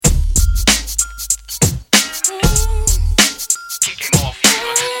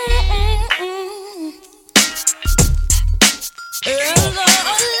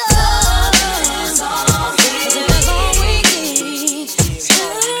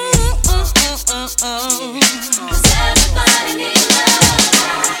Everybody needs love.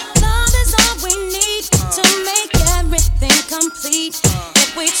 Love is all we need to make everything complete.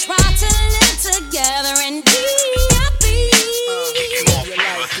 If we try to live together and be happy,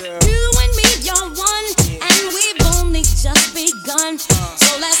 you and me, you're one, and we've only just begun.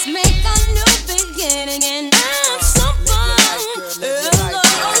 So let's make a new beginning and have some fun.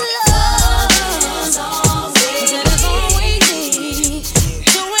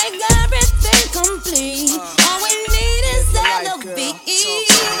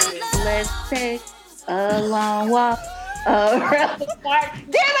 Let's take a long walk around the park. Damn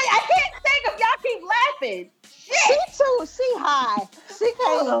it, I can't think of y'all keep laughing. She too, she high. She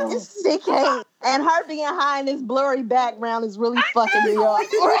can't. And her being high in this blurry background is really fucking me up.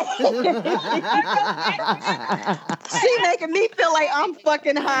 She making me feel like I'm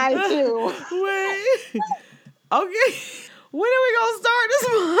fucking high too. Wait. Okay. When are we gonna start this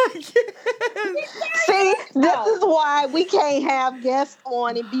podcast? See, this is why we can't have guests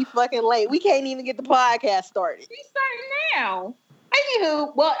on and be fucking late. We can't even get the podcast started. We starting now.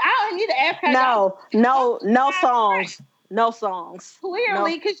 Anywho, well, I don't need to ask her. No songs. No songs.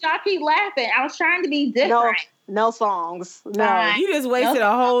 Clearly, because y'all keep laughing. I was trying to be different. No songs. No. You just wasted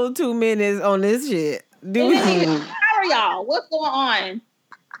a whole 2 minutes on this shit. Dude. How are y'all? What's going on?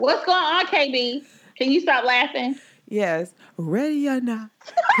 What's going on, KB? Can you stop laughing? Yes. Ready or not?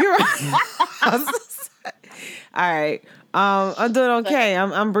 You're all right. I'm doing okay.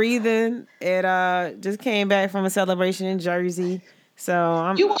 I'm breathing. It just came back from a celebration in Jersey.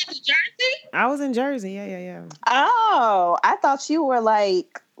 So You went to Jersey? I was in Jersey. Yeah. Oh, I thought you were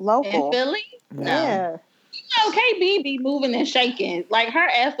like local. In Philly? No. Yeah. You know, KB be moving and shaking. Like her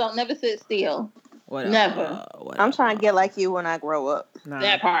ass don't never sit still. Whatever. Never. I'm trying to get like you when I grow up. Nah.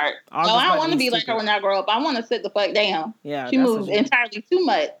 That part. August No, I don't want to be be like her when I grow up. I want to sit the fuck down. Yeah. She moves entirely too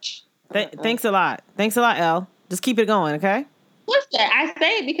much. Thanks a lot. Thanks a lot, Elle. Just keep it going, okay? What's that? I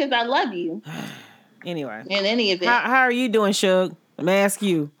say it because I love you. Anyway. In any event. How are you doing, Suge? Let me ask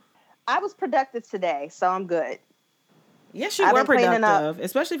you. I was productive today, so I'm good. Yes, you were productive,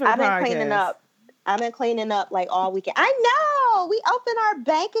 especially for the podcast. I've been cleaning up like all weekend. I know. We opened our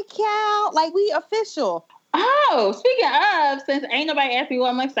bank account. Like we official. Oh, speaking of, since ain't nobody asked me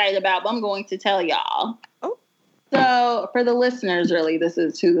what I'm excited about, but I'm going to tell y'all. Oh. So for the listeners, really, this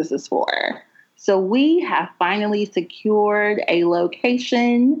is who this is for. So we have finally secured a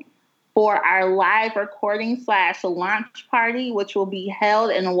location for our live recording / launch party, which will be held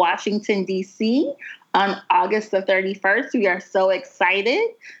in Washington, D.C. on August the 31st. We are so excited.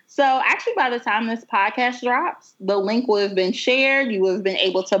 So actually, by the time this podcast drops, the link will have been shared. You will have been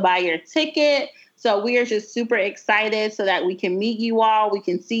able to buy your ticket. So we are just super excited so that we can meet you all. We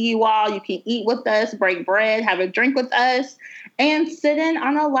can see you all. You can eat with us, break bread, have a drink with us, and sit in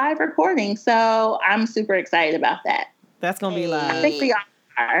on a live recording. So I'm super excited about that. That's going to be live. I think we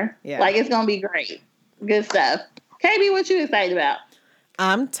are. Yeah. Like, it's going to be great. Good stuff. KB, what you excited about?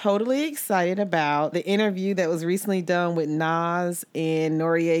 I'm totally excited about the interview that was recently done with Nas and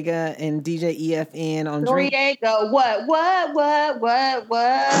Noriega and DJ EFN on Noriega, what?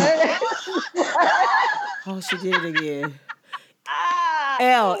 Oh, she did it again.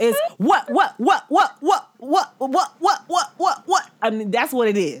 L is what? I mean, that's what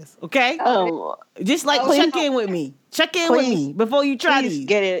it is, okay? Oh, just like check in with me. Check in with me before you try these.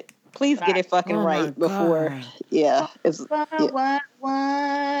 Get it. Please get it fucking right before. God. Yeah.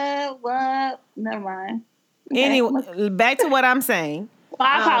 What? Never mind. Okay. Anyway, back to what I'm saying.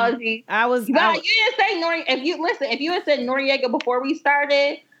 My apologies. You didn't say Noriega. If you had said Noriega before we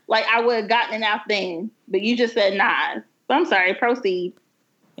started, like I would have gotten it out then. But you just said Nas. So I'm sorry. Proceed.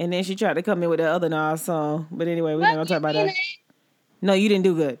 And then she tried to come in with the other Nas song. But anyway, we're not gonna talk about that. No, you didn't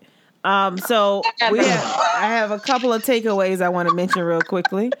do good. So I have a couple of takeaways I want to mention real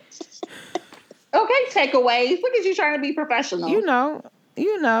quickly. Okay, takeaways. Look at you trying to be professional. You know.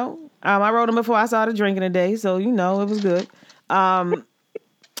 I wrote them before I started drinking today, so it was good.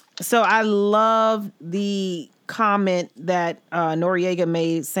 So I love the comment that Noriega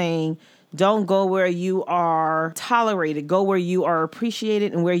made saying, "Don't go where you are tolerated. Go where you are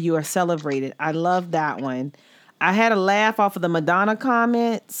appreciated and where you are celebrated." I love that one. I had a laugh off of the Madonna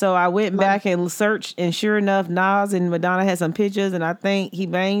comment, so I went back and searched, and sure enough, Nas and Madonna had some pictures, and I think he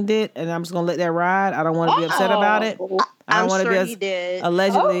banged it, and I'm just going to let that ride. I don't want to be upset about it. I don't want to be he did.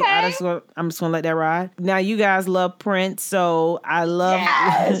 Allegedly. Okay. I'm just going to let that ride. Now, you guys love Prince, so I love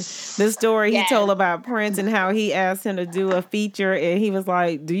the story he told about Prince and how he asked him to do a feature, and he was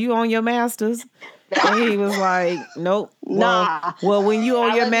like, "Do you own your masters?" And he was like, nope. Nah. Well, when you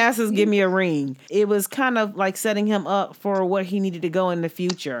own your masters, give me a ring. It was kind of like setting him up for what he needed to go in the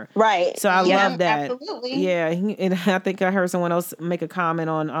future. Right. So I love that. Absolutely. Yeah. And I think I heard someone else make a comment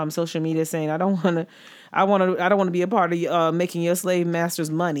on social media saying, I don't want to be a part of making your slave masters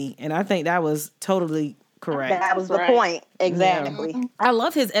money. And I think that was totally correct. That was the point. Exactly. Yeah. I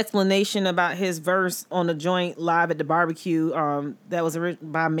love his explanation about his verse on the joint live at the barbecue. That was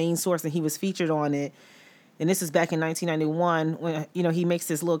written by Main Source, and he was featured on it. And this is back in 1991 when he makes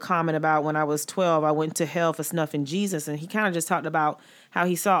this little comment about when I was 12, I went to hell for snuffing Jesus, and he kind of just talked about how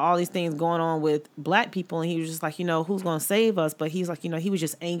he saw all these things going on with black people, and he was just like, who's gonna save us? But he's like, he was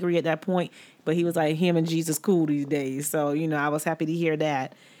just angry at that point. But he was like, him and Jesus cool these days. So I was happy to hear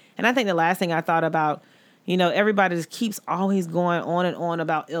that. And I think the last thing I thought about. Everybody just keeps always going on and on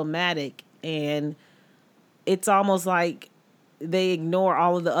about Illmatic, and it's almost like they ignore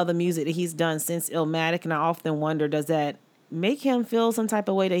all of the other music that he's done since Illmatic, and I often wonder, does that make him feel some type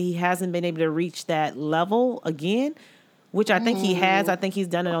of way that he hasn't been able to reach that level again? Which I think he has. I think he's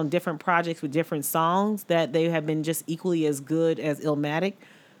done it on different projects with different songs that they have been just equally as good as Illmatic.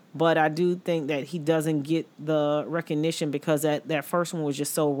 But I do think that he doesn't get the recognition because that first one was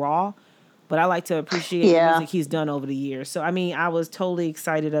just so raw. But I like to appreciate the music he's done over the years. So, I was totally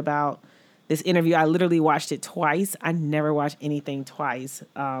excited about this interview. I literally watched it twice. I never watched anything twice.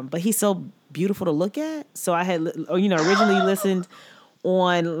 But he's so beautiful to look at. So I had, originally listened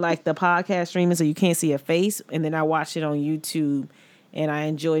on like the podcast streaming so you can't see a face. And then I watched it on YouTube and I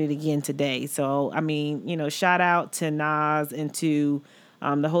enjoyed it again today. So, shout out to Nas and to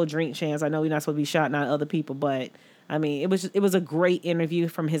the whole Drink Champs. I know we're not supposed to be shouting out other people, but it was a great interview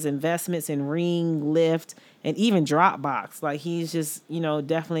from his investments in Ring, Lyft, and even Dropbox. Like he's just,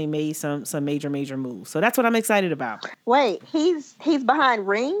 definitely made some major moves. So that's what I'm excited about. Wait, he's behind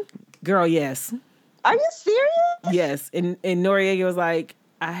Ring? Girl, yes. Are you serious? Yes. And Noriega was like,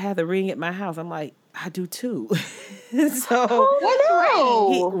 I have the Ring at my house. I'm like, I do too. So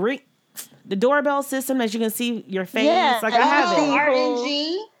what's Ring? The doorbell system, as you can see your face. Yeah, like I have it.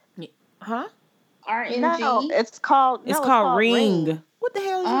 RNG? Huh? RNG? No, it's called Ring. What the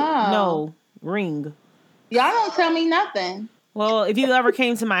hell is it? No, Ring. Y'all don't tell me nothing. Well, if you ever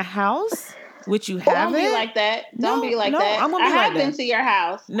came to my house, which you haven't. Don't be like that. Don't be like that. I'm gonna be I have like been that. to your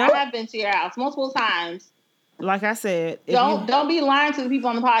house. No. I have been to your house multiple times. Like I said, Don't be lying to the people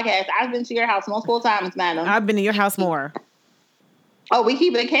on the podcast. I've been to your house multiple times, madam. I've been to your house more. Oh, we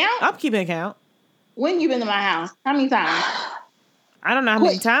keep an account? I'm keeping account. When you been to my house? How many times? I don't know how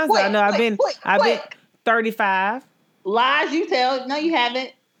many times. I know I've been 35. Lies you tell. No, you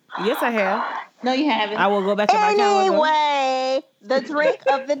haven't. Yes, I have. No, you haven't. I will go back to my calendar. Anyway, the drink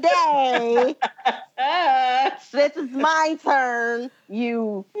of the day. Since it's my turn,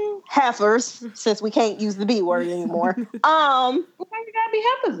 you heifers, since we can't use the B word anymore. Why you gotta be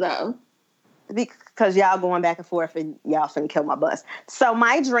heifers though? Because y'all going back and forth and y'all finna kill my bus. So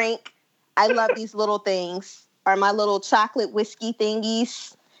my drink, I love these little things, are my little chocolate whiskey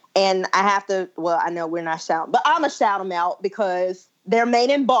thingies. And I have to, I know we're not shouting, but I'm going to shout them out because they're made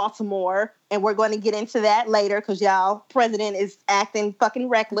in Baltimore. And we're going to get into that later because y'all president is acting fucking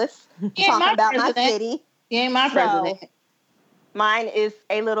reckless. Talking about my city. He ain't my president. Mine is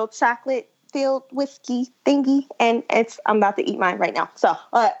a little chocolate-filled whiskey thingy. And I'm about to eat mine right now. So,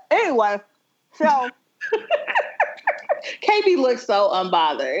 anyway. So. KB looks so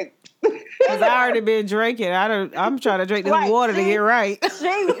unbothered. Because I already been drinking. I'm trying to drink this water to get right. She's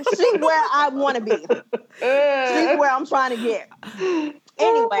where I want to be. She's where I'm trying to get.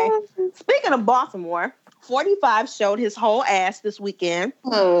 Anyway, speaking of Baltimore, 45 showed his whole ass this weekend.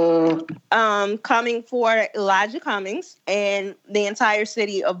 Coming for Elijah Cummings and the entire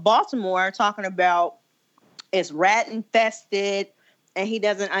city of Baltimore, talking about it's rat infested and he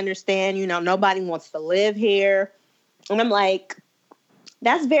doesn't understand, nobody wants to live here. And I'm like,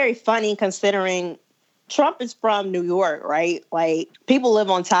 that's very funny considering Trump is from New York, right? Like, people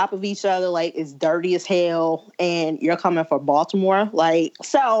live on top of each other, like, it's dirty as hell, and you're coming for Baltimore. Like,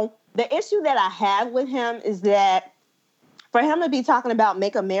 so the issue that I have with him is that for him to be talking about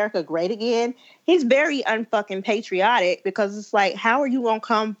make America great again, he's very unfucking patriotic because it's like, how are you going to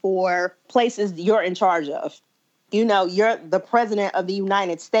come for places you're in charge of? You're the president of the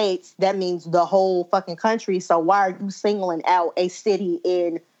United States. That means the whole fucking country. So why are you singling out a city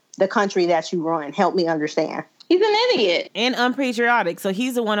in the country that you run? Help me understand. He's an idiot. And unpatriotic. So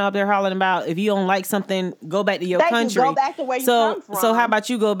he's the one up there hollering about if you don't like something, go back to your country. Go back to where you come from. So how about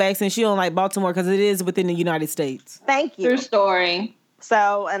you go back since you don't like Baltimore because it is within the United States? Thank you. True story.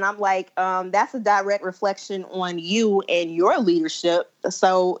 So, and I'm like, that's a direct reflection on you and your leadership.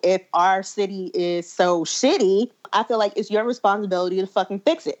 So if our city is so shitty, I feel like it's your responsibility to fucking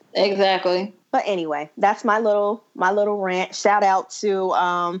fix it. Exactly. But anyway, that's my little rant. Shout out to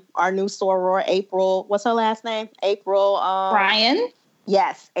our new soror, April. What's her last name? April Ryan.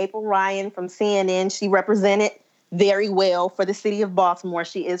 Yes, April Ryan from CNN. She represented very well for the city of Baltimore.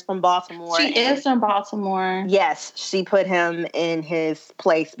 She is from Baltimore. She is from Baltimore. Yes, she put him in his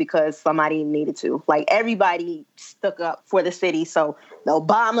place because somebody needed to. Like, everybody stuck up for the city. So the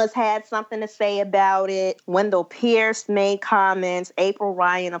Obamas had something to say about it. Wendell Pierce made comments. April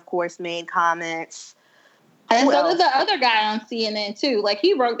Ryan, of course, made comments. And so did the other guy on CNN too. Like,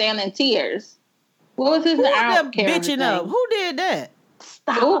 he broke down in tears. What was his name? Who was bitching up? Who did that?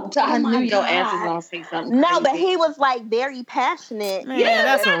 Stop. I knew your ass was gonna say something. No, crazy. but he was like very passionate. Man, Yeah,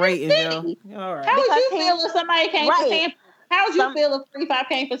 that's but a not rating, the yo. city. All right. How would you Because feel if somebody came Right. to Tampa? How would you feel if 45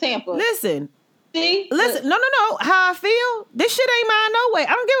 came for Tampa? Listen, See? no. How I feel? This shit ain't mine no way.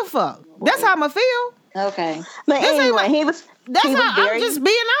 I don't give a fuck. That's how I'ma feel. Okay. But This ain't anyway, my- he was That's he was how very, I'm just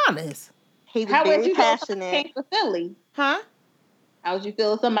being honest. he was How would very you feel if somebody passionate. came for Philly? Huh? How would you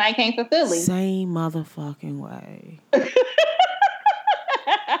feel if somebody came for Philly? Same motherfucking way.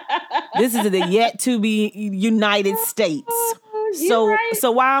 This is the yet to be United States. You're So right.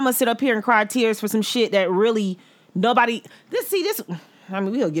 so why I'm gonna sit up here and cry tears for some shit that really nobody this I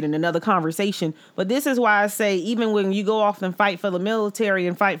mean, we'll get in another conversation, but this is why I say, even when you go off and fight for the military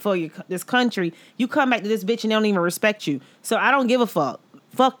and fight for this country, you come back to this bitch and they don't even respect you. So I don't give a fuck.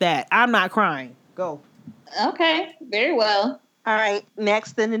 Fuck that. I'm not crying. Go. Okay, very well. All right,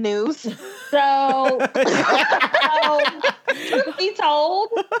 next in the news. So, truth be told,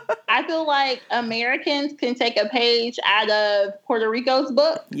 I feel like Americans can take a page out of Puerto Rico's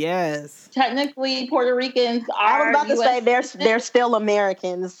book. Yes. Technically, Puerto Ricans are. I was about to US say they're still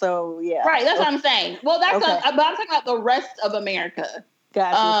Americans, so yeah. Right, that's what I'm saying. Well, that's Okay. but I'm talking about the rest of America,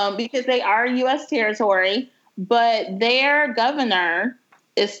 Gotcha. because they are U.S. territory, but their governor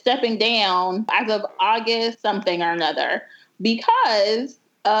is stepping down as of August something or another because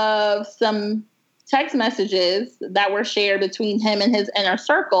of some text messages that were shared between him and his inner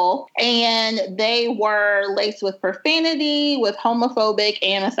circle, and they were laced with profanity, with homophobic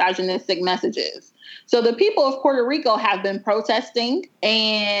and misogynistic messages. So the people of Puerto Rico have been protesting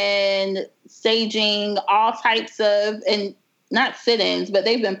and staging all types of, and not sit-ins, but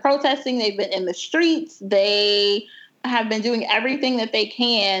they've been protesting. They've been in the streets. They have been doing everything that they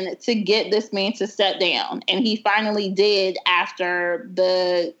can to get this man to step down. And he finally did after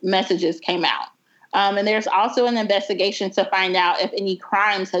the messages came out. And there's also an investigation to find out if any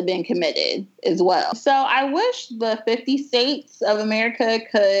crimes have been committed as well. So I wish the 50 states of America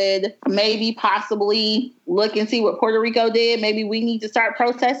could maybe possibly look and see what Puerto Rico did. Maybe we need to start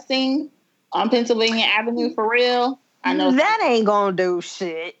protesting on Pennsylvania Avenue for real. I know that ain't gonna do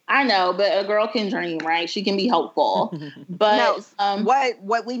shit. I know, but a girl can dream, right? She can be hopeful. But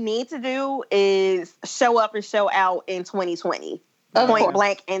what we need to do is show up and show out in 2020. Of Point course.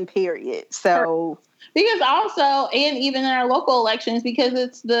 blank and period. So because also, and even in our local elections, because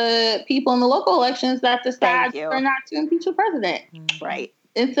it's the people in the local elections that decide Thank you. whether or not to impeach a president. right.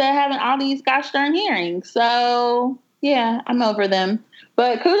 Instead of having all these gosh darn hearings. So yeah, I'm over them.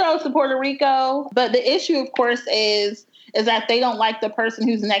 But kudos to Puerto Rico. But the issue, of course, is that they don't like the person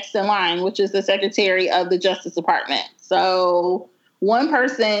who's next in line, which is the Secretary of the Justice Department. So one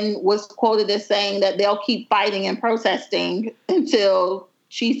person was quoted as saying that they'll keep fighting and protesting until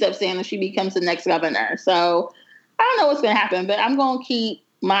she steps in and she becomes the next governor. So I don't know what's going to happen, but I'm going to keep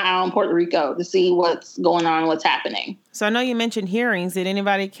my eye on Puerto Rico to see what's going on, what's happening. So I know you mentioned hearings. Did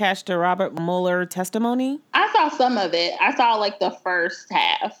anybody catch the Robert Mueller testimony? I saw some of it. I saw like the first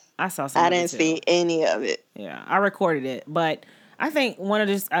half. I saw some. I of it, didn't too. see any of it. Yeah, I recorded it, but I think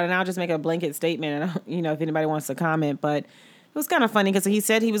and I'll just make a blanket statement, and if anybody wants to comment, but it was kind of funny because he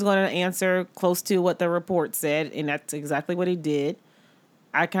said he was going to answer close to what the report said, and that's exactly what he did.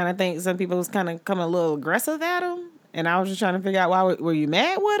 I kind of think some people was kind of coming a little aggressive at him, and I was just trying to figure out why were you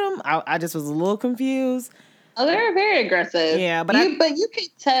mad with him? I just was a little confused. Oh, they're very aggressive. Yeah, but you could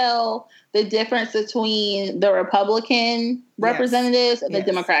tell the difference between the Republican representatives and the Yes.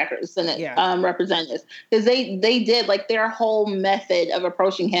 Democratic representatives, because they did like their whole method of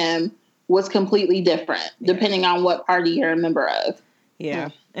approaching him was completely different depending on what party you're a member of. Yeah.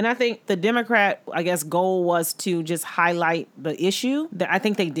 And I think the Democrat, goal was to just highlight the issue. I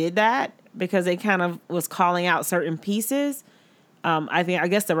think they did that because they kind of was calling out certain pieces. I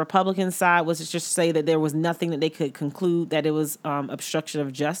guess the Republican side was to just say that there was nothing that they could conclude that it was obstruction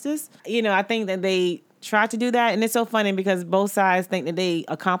of justice. I think that they tried to do that. And it's so funny because both sides think that they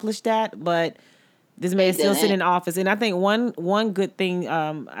accomplished that, but this man is still sitting in office. And I think one good thing,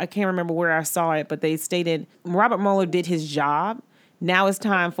 I can't remember where I saw it, but they stated Robert Mueller did his job. Now it's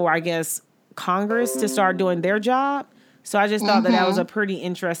time for, I guess, Congress to start doing their job. So I just thought that was a pretty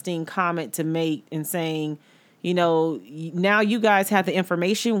interesting comment to make in saying, you know, now you guys have the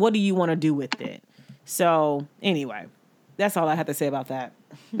information. What do you want to do with it? So anyway, that's all I have to say about that.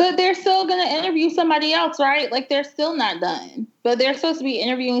 But they're still going to interview somebody else, right? Like, they're still not done. But they're supposed to be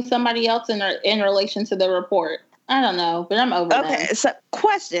interviewing somebody else in relation to the report. I don't know, but I'm over that. Okay, so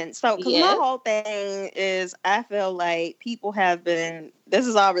question. So, because my whole thing is, I feel like people have been, this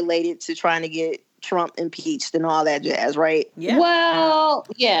is all related to trying to get Trump impeached and all that jazz, right? Yeah. Well,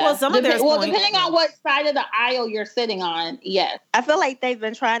 yeah. Well, depending on what side of the aisle you're sitting on, yes. I feel like they've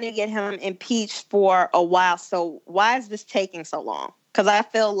been trying to get him impeached for a while. So why is this taking so long? Because I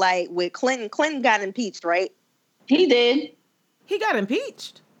feel like with Clinton got impeached, right? He did. He got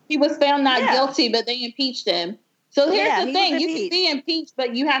impeached. He was found not guilty, but they impeached him. So here's the thing. You can be impeached,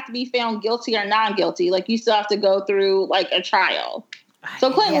 but you have to be found guilty or non-guilty. Like, you still have to go through, like, a trial.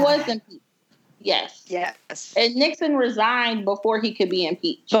 So Clinton was impeached. Yes. And Nixon resigned before he could be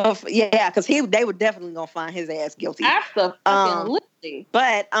impeached. Because they were definitely gonna find his ass guilty. Absolutely.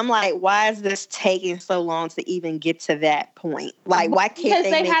 But I'm like, why is this taking so long to even get to that point? Like, why can't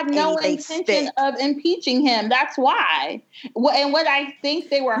they have no intention of impeaching him? That's why. And what I think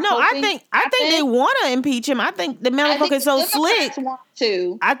they were I think they want to impeach him. I think the motherfucker's so slick. Want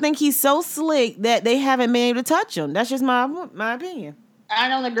to. I think he's so slick that they haven't been able to touch him. That's just my opinion. I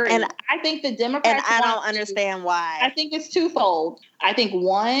don't agree. And I think the Democrats... And I don't understand why. I think it's twofold. I think,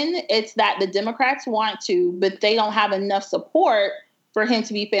 one, it's that the Democrats want to, but they don't have enough support for him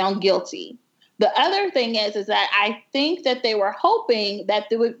to be found guilty. The other thing is that I think that they were hoping that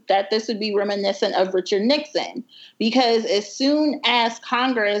this would be reminiscent of Richard Nixon, because as soon as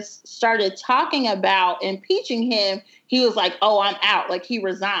Congress started talking about impeaching him, he was like, oh, I'm out. Like, he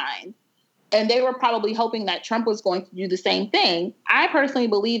resigned. And they were probably hoping that Trump was going to do the same thing. I personally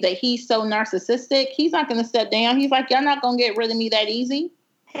believe that he's so narcissistic, he's not going to step down. He's like, y'all not going to get rid of me that easy.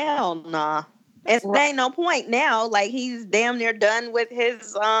 Hell nah. There ain't no point now. Like, he's damn near done with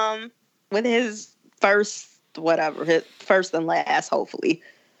his first and last, hopefully.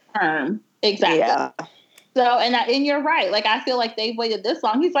 Term. Exactly. Yeah. So, and you're right. Like, I feel like they've waited this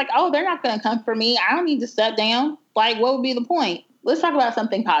long. He's like, oh, they're not going to come for me. I don't need to step down. Like, what would be the point? Let's talk about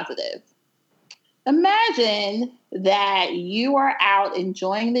something positive. Imagine that you are out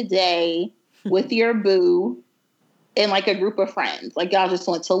enjoying the day with your boo and, like, a group of friends. Like, y'all just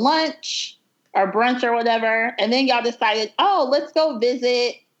went to lunch or brunch or whatever. And then y'all decided, oh, let's go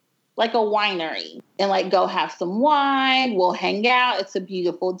visit, like, a winery and, like, go have some wine. We'll hang out. It's a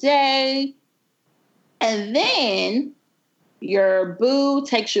beautiful day. And then your boo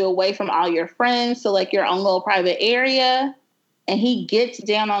takes you away from all your friends to, like, your own little private area. And he gets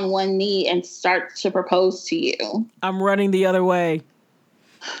down on one knee and starts to propose to you. I'm running the other way.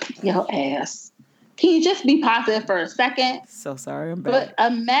 Yo, ass. Can you just be positive for a second? So sorry, I'm back.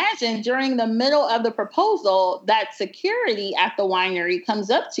 But imagine during the middle of the proposal that security at the winery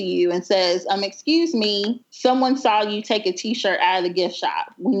comes up to you and says, excuse me, someone saw you take a T-shirt out of the gift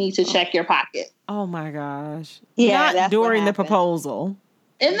shop. We need to check your pocket. Oh, my gosh. Yeah, not during the proposal.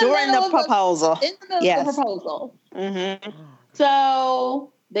 In the middle of the proposal. Mm-hmm. So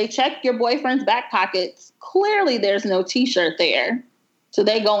they check your boyfriend's back pockets. Clearly, there's no T-shirt there. So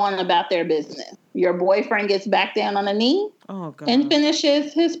they go on about their business. Your boyfriend gets back down on a knee and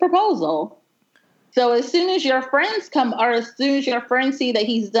finishes his proposal. So as soon as your friends as soon as your friends see that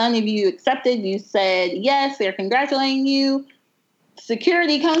he's done, if you accepted, you said yes, they're congratulating you.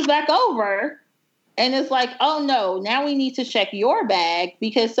 Security comes back over. And it's like, oh, no, now we need to check your bag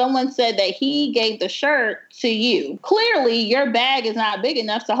because someone said that he gave the shirt to you. Clearly, your bag is not big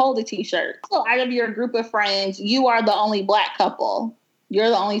enough to hold a T-shirt. So out of your group of friends, you are the only black couple. You're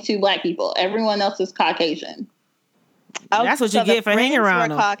the only two black people. Everyone else is Caucasian. Oh, that's what you get for hanging around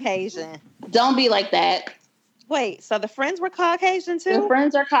them. Caucasian. Don't be like that. Wait, so the friends were Caucasian too? The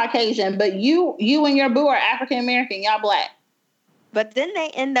friends are Caucasian, but you and your boo are African American. Y'all black. But then they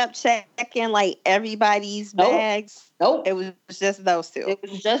end up checking like everybody's bags. Nope. It was just those two. It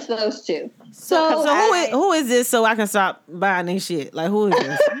was just those two. So who is this so I can stop buying this shit? Like, who is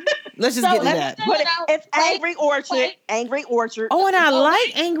this? Let's just get to that. It's Angry Orchard. Angry Orchard. Oh, and I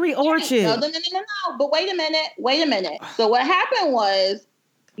like Angry Orchard. No. But wait a minute. So what happened was,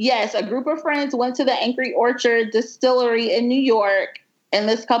 yes, a group of friends went to the Angry Orchard distillery in New York, and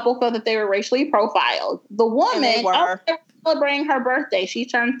this couple felt that they were racially profiled. The woman, they were celebrating her birthday. She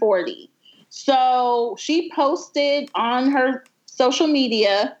turned 40. So she posted on her social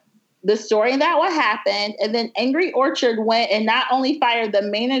media the story that what happened. And then Angry Orchard went and not only fired the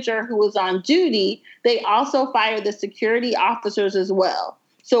manager who was on duty, they also fired the security officers as well.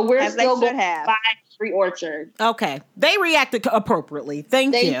 So we're still going to buy Angry Orchard. Okay. They reacted appropriately.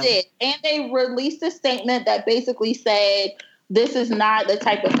 Thank you. They did. And they released a statement that basically said, this is not the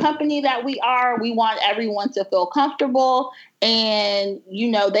type of company that we are. We want everyone to feel comfortable. And,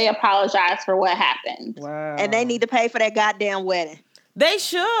 they apologize for what happened. Wow. And they need to pay for that goddamn wedding. They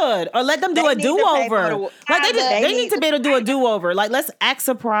should, or let them do a do-over. They need to be able to do a do-over. Like, let's act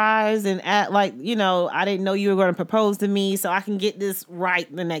surprised and act like, I didn't know you were going to propose to me, so I can get this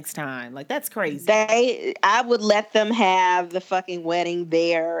right the next time. Like, that's crazy. I would let them have the fucking wedding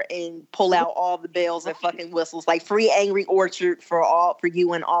there and pull out all the bells and fucking whistles, like free Angry Orchard for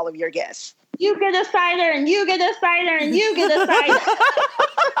you and all of your guests. You get a cider, and you get a cider, and you get a cider.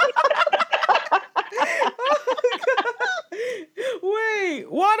 Wait,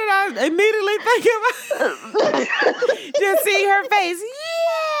 why did I immediately think of just see her face?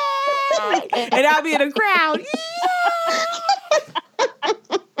 Yeah! And I'll be in the crowd.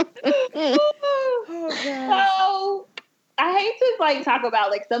 Yeah! So I hate to talk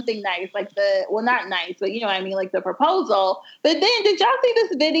about something nice, not nice, but you know what I mean, the proposal. But then did y'all see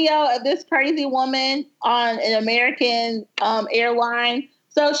this video of this crazy woman on an American airline?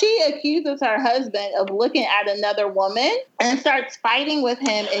 So she accuses her husband of looking at another woman and starts fighting with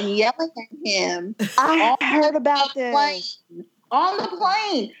him and yelling at him. I heard about this. On the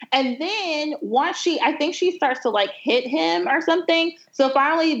plane. And then once I think she starts to hit him or something. So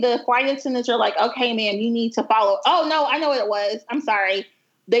finally the flight attendants are like, okay, ma'am, you need to follow. Oh no, I know what it was. I'm sorry.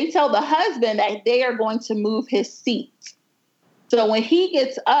 They tell the husband that they are going to move his seat. So when he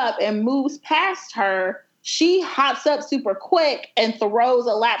gets up and moves past her, she hops up super quick and throws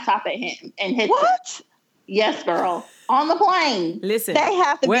a laptop at him and hits him. Yes, girl. On the plane. Listen. They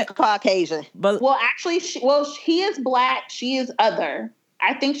have to be Caucasian. But actually, he is black. She is other.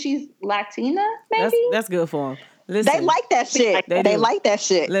 I think she's Latina, maybe? That's good for them. Listen, they like that shit. They like that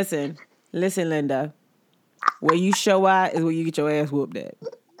shit. Listen, Linda. Where you show out is where you get your ass whooped at.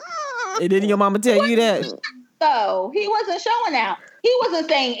 And didn't your mama tell you that? So he wasn't showing out. He wasn't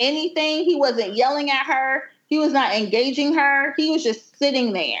saying anything. He wasn't yelling at her. He was not engaging her. He was just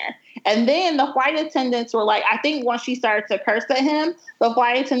sitting there. And then the flight attendants were like, I think once she started to curse at him, the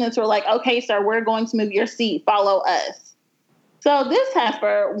flight attendants were like, okay, sir, we're going to move your seat. Follow us. So this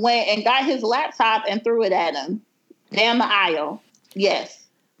heifer went and got his laptop and threw it at him down the aisle. Yes.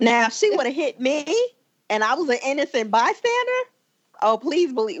 Now, if she would have hit me and I was an innocent bystander, oh,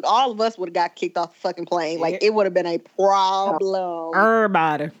 please believe all of us would have got kicked off the fucking plane. It would have been a problem.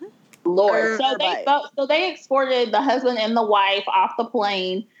 Everybody. Lord. So they escorted the husband and the wife off the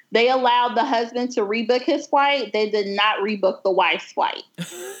plane. They allowed the husband to rebook his flight. They did not rebook the wife's flight.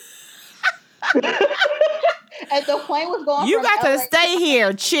 And the plane was going You from got LA to stay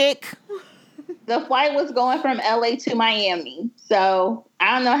here, chick. The flight was going from LA to Miami. So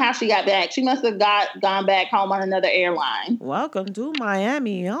I don't know how she got back. She must have gone back home on another airline. Welcome to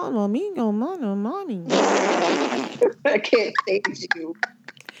Miami. I don't know me, no money. I can't stand you.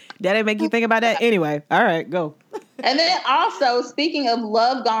 That didn't make you think about that? Anyway, all right, go. And then also, speaking of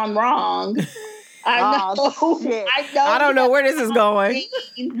love gone wrong, I don't know where this is going.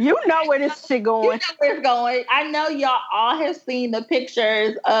 You know where this shit going. You know where it's going. I know y'all all have seen the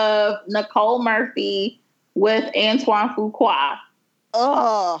pictures of Nicole Murphy with Antoine Fuqua.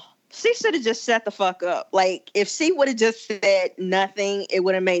 Oh, she should have just shut the fuck up. If she would have just said nothing, it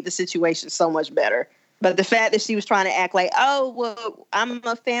would have made the situation so much better. But the fact that she was trying to act like, oh, well, I'm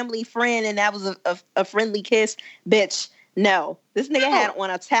a family friend and that was a friendly kiss. Bitch, no. This nigga had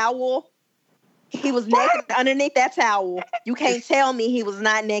on a towel. He was naked underneath that towel. You can't tell me he was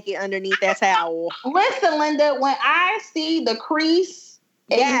not naked underneath that towel. Listen, Linda, when I see the crease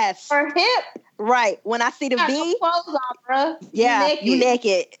in her hip. Right. When I see the V. No clothes on, bruh. Yeah, you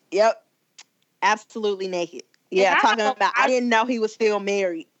naked. Yep. Absolutely naked. Yeah, talking about, I didn't know he was still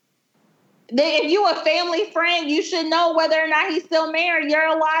married. If you a family friend, you should know whether or not he's still married. You're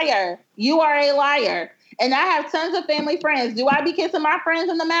a liar. You are a liar. And I have tons of family friends. Do I be kissing my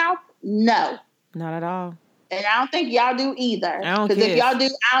friends in the mouth? No. Not at all. And I don't think y'all do either. I don't Because if y'all do,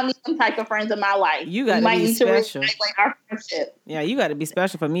 I don't need some type of friends in my life. You got to be special. Our friendship. Yeah, you got to be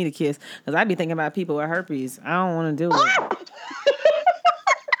special for me to kiss. Because I be thinking about people with herpes. I don't want to do it.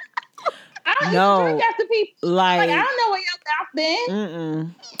 I don't even drink after people. I don't know where your mouth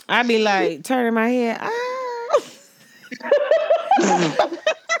been. I be like turning my head.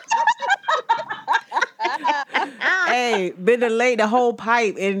 Hey, been to lay the whole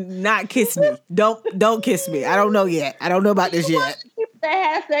pipe and not kiss me. Don't kiss me. I don't know yet. I don't know about this yet. People that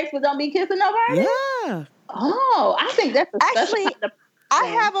have sex but don't be kissing nobody? Yeah. Oh, I think that's a special Actually, kind of I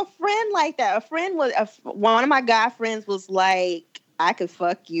person. have a friend like that. A friend was one of my guy friends was like, I could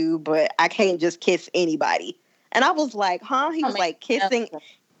fuck you, but I can't just kiss anybody. And I was like, huh? He was like, kissing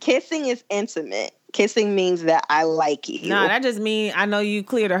is intimate. Kissing means that I like you. Nah, that just mean I know you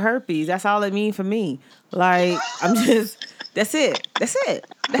clear the herpes. That's all it mean for me. Like, I'm just, that's it. That's it.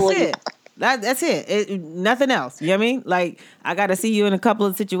 That's it. Nothing else. You know what I mean? Like, I got to see you in a couple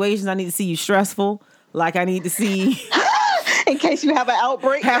of situations. I need to see you stressful. Like, I need to see... in case you have an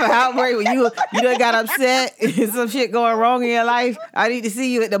outbreak. Have an outbreak when you done got upset and some shit going wrong in your life. I need to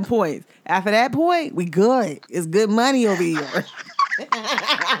see you at them points. After that point, we good. It's good money over here.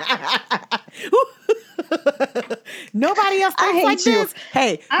 Nobody else thinks like this.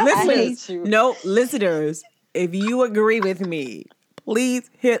 Hey, listeners. No, listeners, if you agree with me, please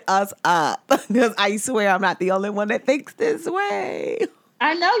hit us up. Because I swear I'm not the only one that thinks this way.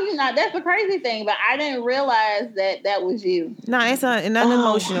 I know you're not. That's the crazy thing, but I didn't realize that was you. No, it's nothing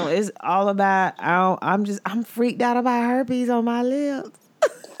emotional. It's all about, I'm freaked out about herpes on my lips.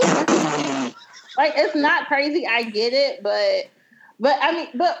 Like, it's not crazy. I get it, but I mean,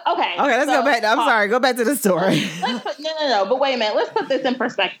 okay. Okay, let's go back. I'm sorry. Go back to the story. No. But wait a minute. Let's put this in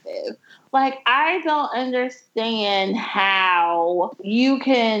perspective. Like, I don't understand how you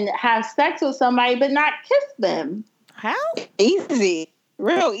can have sex with somebody but not kiss them. How? Easy.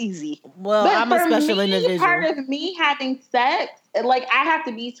 Real easy. Well, but I'm a special individual. Part of me having sex, like, I have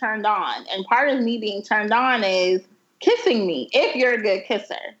to be turned on. And part of me being turned on is kissing me, if you're a good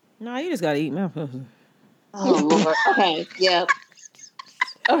kisser. No, you just got to eat my pussy. Oh, Lord. Okay, yep.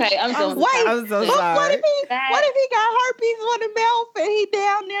 Okay, I'm so sorry. I'm so sorry. What if he got herpes on the mouth and he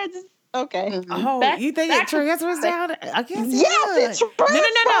down there just... Okay. Mm-hmm. Oh, you think it transfers down? I can't see yes, it. It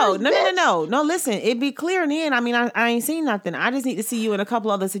transfers. No. Listen, it be clearing in. I mean, I ain't seen nothing. I just need to see you in a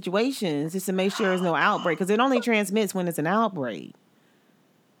couple other situations just to make sure there's no outbreak, because it only transmits when it's an outbreak.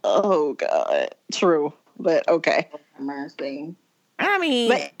 Oh God, true, but okay. Mercy. I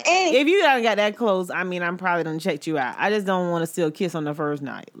mean, if you haven't got that close, I mean, I'm probably done checked you out. I just don't want to still kiss on the first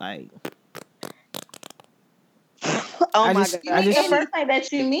night, like. Oh my God. The first night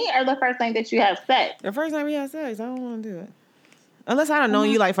that you meet or the first night that you have sex? The first time we have sex, I don't want to do it. Unless I don't know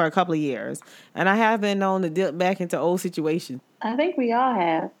you like for a couple of years. And I have been known to dip back into old situations. I think we all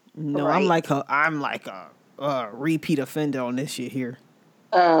have. No, right? I'm like a repeat offender on this shit here.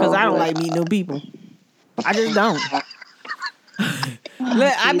 Because I don't like meeting new people. I just don't.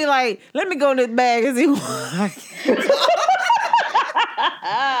 I be like, let me go in this bag and see what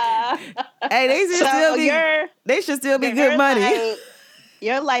hey, they should still be good money. Like,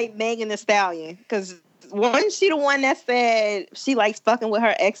 you're like Megan Thee Stallion, because wasn't she the one that said she likes fucking with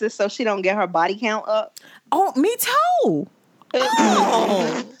her exes so she don't get her body count up? Oh, me too.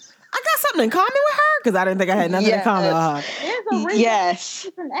 Oh. I got something in common with her because I didn't think I had nothing in common with her. There's a reason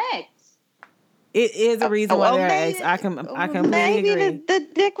she's an ex. It is a reason why they're ex. I completely agree. Maybe the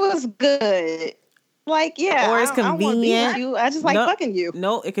dick was good. Like, yeah. Or it's convenient. I just like fucking you.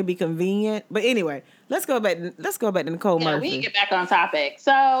 No, it could be convenient. But anyway, let's go back to Nicole Murphy. We can get back on topic.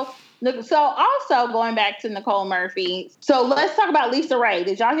 So also going back to Nicole Murphy. So let's talk about Lisa Ray.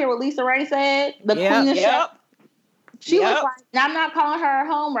 Did y'all hear what Lisa Ray said? The queen of show. She was like, I'm not calling her a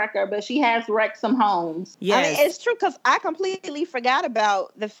home wrecker, but she has wrecked some homes. Yes. I mean, it's true, because I completely forgot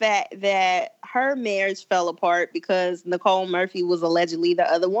about the fact that her marriage fell apart because Nicole Murphy was allegedly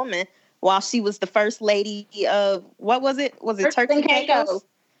the other woman while she was the first lady of, what was it? Was it Turks and Caicos?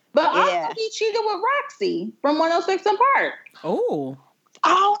 But also he cheated with Roxy from 106 & Park. Oh,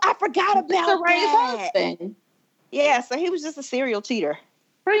 I forgot about Lisa Ray's that. husband. Yeah, so he was just a serial cheater.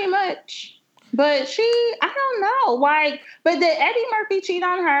 Pretty much. But I don't know. Like, but did Eddie Murphy cheat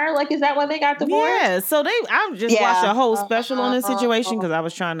on her? Like, is that why they got divorced? Yeah, so I just watched a whole special on this situation because I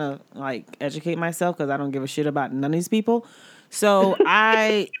was trying to, like, educate myself because I don't give a shit about none of these people. So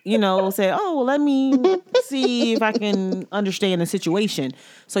I, said, let me see if I can understand the situation.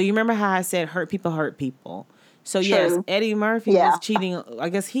 So you remember how I said hurt people? So yes, Eddie Murphy was cheating. I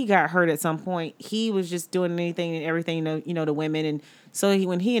guess he got hurt at some point. He was just doing anything and everything, to women. And so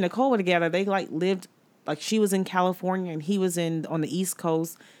when he and Nicole were together, they lived, she was in California and he was on the East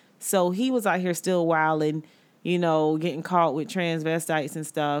Coast. So he was out here still wilding, getting caught with transvestites and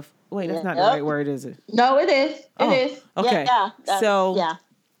stuff. Wait, that's not the right word, is it? No, it is. It is. Okay. Yeah. So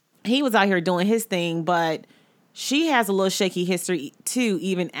he was out here doing his thing, but she has a little shaky history too,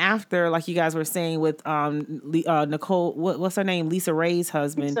 even after, like you guys were saying, with Nicole, what's her name, Lisa Ray's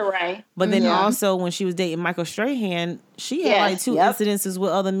husband. Lisa Ray. But then also when she was dating Michael Strahan, she had like 2 incidences with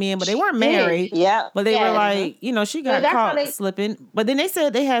other men, but they weren't married. Yeah, but they were like, she got caught slipping. But then they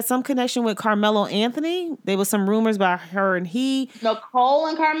said they had some connection with Carmelo Anthony. There was some rumors about her and he. Nicole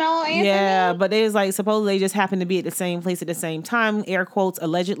and Carmelo Anthony. Yeah, but they was like supposedly they just happened to be at the same place at the same time. Air quotes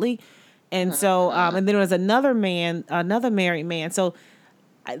allegedly. And so, and then there was another married man. So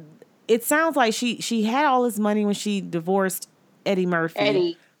it sounds like she had all this money when she divorced Eddie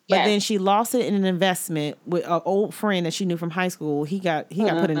Murphy. But then she lost it in an investment with an old friend that she knew from high school. He got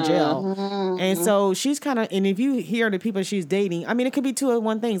put in jail. And so she's kind of, and if you hear the people she's dating, I mean, it could be 2 of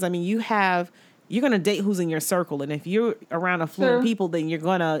one things. I mean, you're going to date who's in your circle. And if you're around affluent people, then you're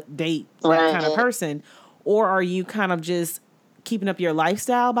going to date that kind of person. Or are you kind of just keeping up your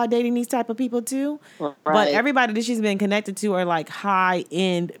lifestyle by dating these type of people too? Right. But everybody that she's been connected to are like high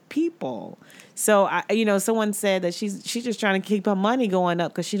end people. So someone said that she's just trying to keep her money going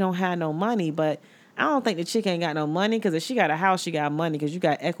up because she don't have no money. But I don't think the chick ain't got no money, because if she got a house, she got money, because you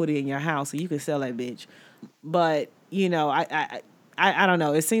got equity in your house, so you can sell that bitch. But I don't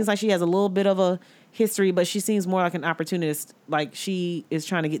know. It seems like she has a little bit of a history, but she seems more like an opportunist. Like she is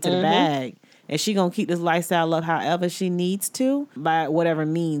trying to get to the bag. And she going to keep this lifestyle up however she needs to, by whatever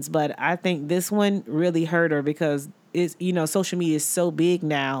means. But I think this one really hurt her because it's, social media is so big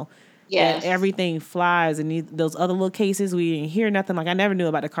now. Yes. That everything flies. And those other little cases, we didn't hear nothing. Like, I never knew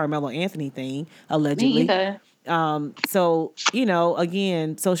about the Carmelo Anthony thing, allegedly. Me either. So,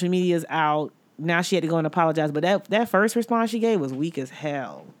 again, social media is out. Now she had to go and apologize. But that first response she gave was weak as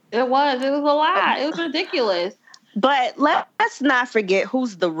hell. It was a lot. It was ridiculous. But let's not forget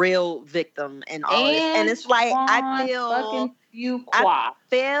who's the real victim in all this. And it's like, I feel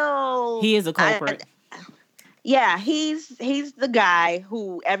he is a culprit. He's the guy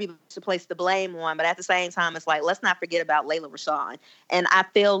who everybody should place the blame on. But at the same time, it's like, let's not forget about Layla Rashawn. And I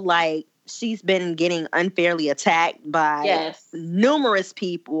feel like she's been getting unfairly attacked by numerous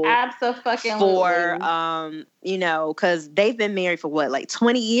people. Absolutely. For, because they've been married for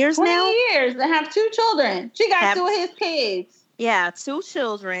 20 years now? 20 years. They have 2 children. She got 2 of his kids. Yeah, 2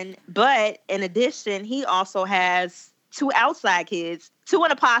 children. But in addition, he also has 2 outside kids. 2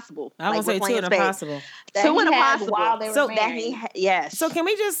 in a possible. I would say 2 in a possible. 2 in a possible. While they were married. Yes. So can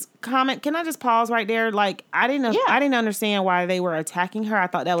we just comment? Can I just pause right there? Like, I didn't understand why they were attacking her. I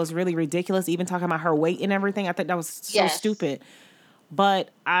thought that was really ridiculous. Even talking about her weight and everything, I thought that was so stupid. But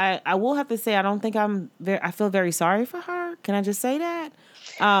I will have to say, I don't think I feel very sorry for her. Can I just say that?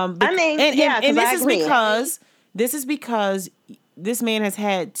 And this is because this man has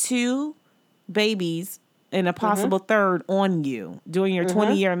had 2 babies and a possible third on you during your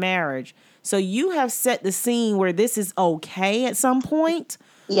 20-year marriage. So you have set the scene where this is okay at some point.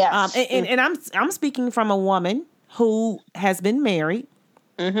 Yes. And I'm speaking from a woman who has been married,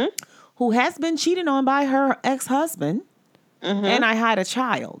 who has been cheated on by her ex-husband, and I had a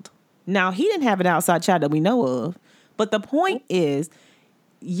child. Now, he didn't have an outside child that we know of. But the point is,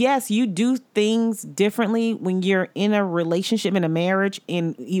 yes, you do things differently when you're in a relationship, in a marriage,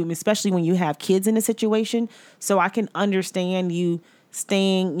 and even especially when you have kids in a situation. So I can understand you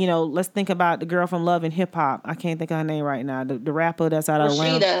staying, let's think about the girl from Love and Hip Hop. I can't think of her name right now. The rapper that's out of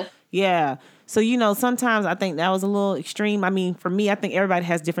Atlanta. Yeah. So, sometimes I think that was a little extreme. I mean, for me, I think everybody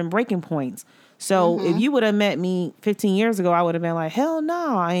has different breaking points. So if you would have met me 15 years ago, I would have been like, hell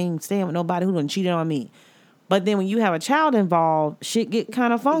no, I ain't staying with nobody who done cheated on me. But then when you have a child involved, shit get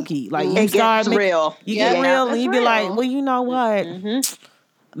kind of funky. Like you get real. You get real, and you be like, well, you know what?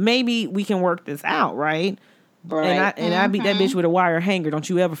 Maybe we can work this out, right? Right. And I beat that bitch with a wire hanger. Don't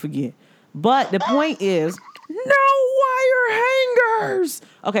you ever forget. But the point is, no wire hangers.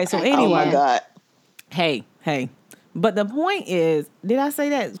 Okay, so anyway. Oh my God. Hey. But the point is, did I say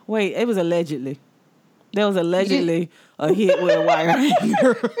that? Wait, it was allegedly. There was allegedly a hit with a wire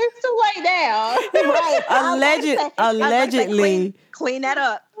hanger. It's too late now. Right. Allegedly. Clean that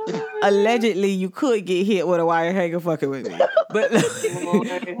up. Allegedly, you could get hit with a wire hanger fucking with me. But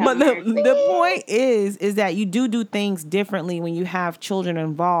the point is that you do things differently when you have children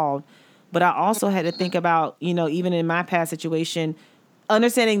involved. But I also had to think about, even in my past situation,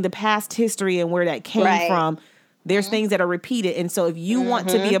 understanding the past history and where that came from. There's things that are repeated. And so if you want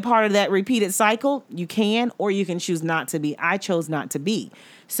to be a part of that repeated cycle, you can, or you can choose not to be. I chose not to be.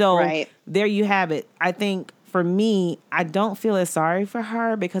 So there you have it. I think for me, I don't feel as sorry for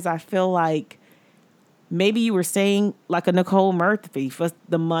her because I feel like maybe you were saying like a Nicole Murphy for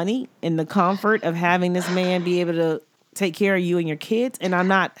the money and the comfort of having this man be able to take care of you and your kids. And I'm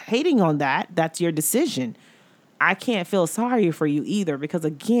not hating on that. That's your decision. I can't feel sorry for you either because,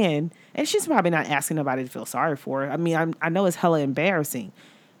 again, and she's probably not asking nobody to feel sorry for her. I mean, I know it's hella embarrassing.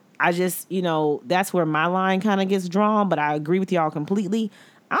 I just, that's where my line kind of gets drawn, but I agree with y'all completely.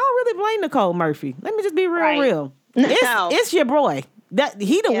 I don't really blame Nicole Murphy. Let me just be real. It's your boy.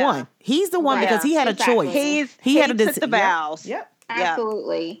 He the one. He's the one because he had a choice. He had took the vows. Yep.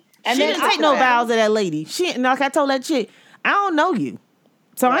 Absolutely. And she didn't take no vows of that lady. Like I told that chick, I don't know you.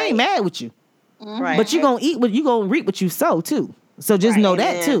 So I ain't mad with you. Right. But you gonna reap what you sow too. So just know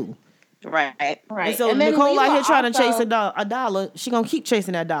that too. Right. And so Nicole out here trying to chase a dollar, she gonna keep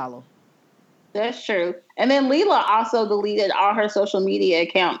chasing that dollar. That's true. And then Leela also deleted all her social media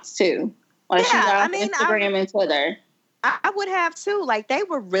accounts too. Like she's on Instagram and Twitter. I would have too. Like they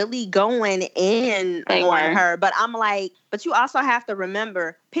were really going in on her. But I'm like, but you also have to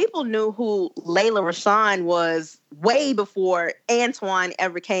remember, people knew who Layla Rashawn was way before Antoine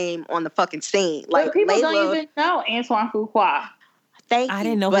ever came on the fucking scene. Like but people don't even know Antoine Fuqua. I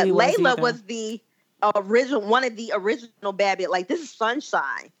didn't know who he was. Layla was the original, one of the original bad bitch. Like this is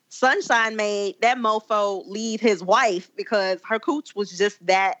Sunshine. Sunshine made that mofo leave his wife because her cooch was just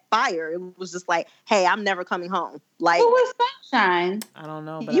that fire. It was just like, hey, I'm never coming home. Like, who was Sunshine? I don't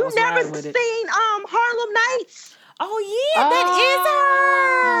know. But you never seen Harlem Nights? Oh yeah, that is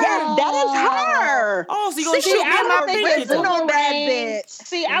her. Yeah, that is her. Oh, so you gonna shoot me in my original bad bitch?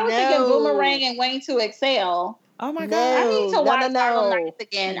 See, I was thinking Boomerang and Waiting to Exhale. Oh my god, I need to watch Harlem Nights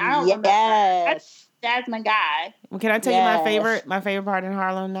again. I don't remember. Jasmine Guy. Well, can I tell you my favorite part in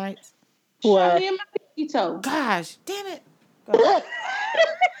Harlem Nights? Show me my pinky toe. Gosh, damn it.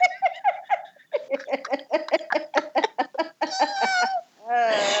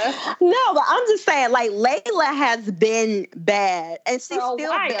 No, but I'm just saying, like, Layla has been bad, and she's still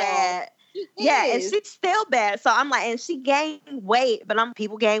bad. And she's still bad. So I'm like, and she gained weight, but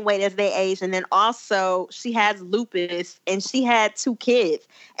people gain weight as they age. And then also she has lupus and she had 2 kids.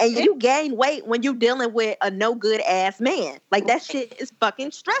 And you gain weight when you're dealing with a no good ass man. Like that shit is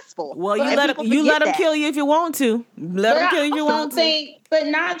fucking stressful. Well, you let him kill you if you want to. Let him kill you if you want to. But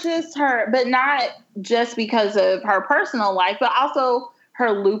not just because of her personal life, but also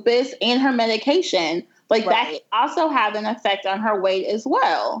her lupus and her medication. Like that can also have an effect on her weight as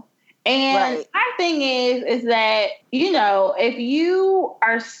well. And my thing is that, if you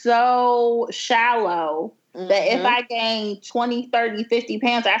are so shallow that if I gain 20, 30, 50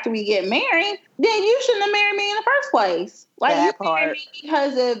 pounds after we get married, then you shouldn't have married me in the first place. Like you married me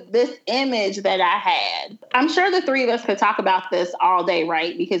because of this image that I had. I'm sure the 3 of us could talk about this all day,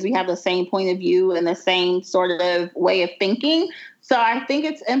 right? Because we have the same point of view and the same sort of way of thinking. So I think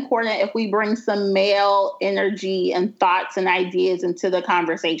it's important if we bring some male energy and thoughts and ideas into the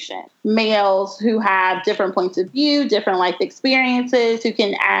conversation. Males who have different points of view, different life experiences, who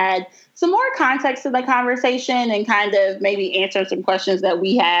can add some more context to the conversation and kind of maybe answer some questions that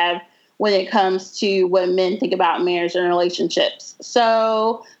we have when it comes to what men think about marriage and relationships.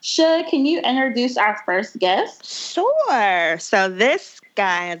 So, Shug, can you introduce our first guest? Sure. So this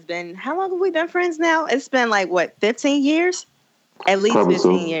guy has been, how long have we been friends now? It's been 15 years? At least Probably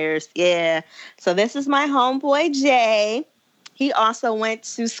 15 years. Yeah. So this is my homeboy, Jay. He also went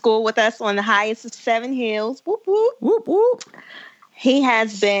to school with us on the highest of 7 hills. Whoop, whoop. Whoop, whoop. He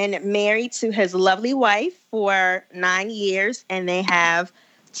has been married to his lovely wife for 9 years, and they have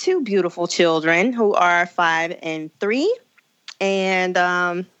 2 beautiful children who are 5 and 3. And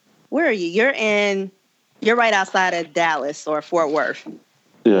where are you? You're right outside of Dallas or Fort Worth.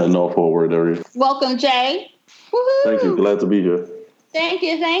 Yeah, North Fort Worth area. Welcome, Jay. Woo-hoo. Thank you. Glad to be here. Thank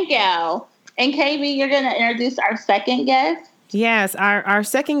you. And KB, you're going to introduce our second guest? Yes, our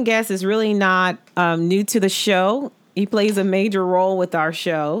second guest is really not new to the show. He plays a major role with our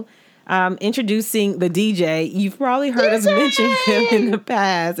show. Introducing the DJ. You've probably heard us mention him in the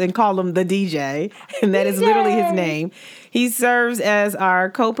past and call him the DJ, and that is literally his name. He serves as our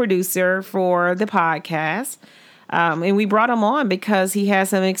co-producer for the podcast. And we brought him on because he has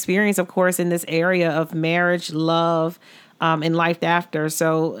some experience, of course, in this area of marriage, love, and life after.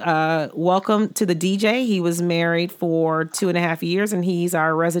 So welcome to the DJ. He was married for 2.5 years, and he's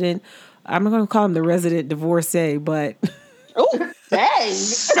our resident, I'm not going to call him the resident divorcee, but... Oh, dang.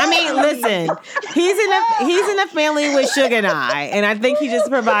 I mean, listen, he's in a family with Suge and I think he just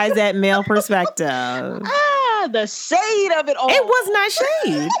provides that male perspective. The shade of it all. It was not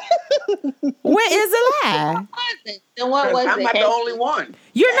shade. Where is the lie? Then what was it? I'm not the only one.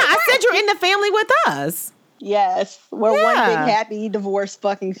 You're not. I said you're in the family with us. Yes, we're one big happy divorced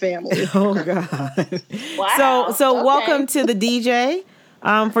fucking family. Oh God. Wow. So welcome to the DJ.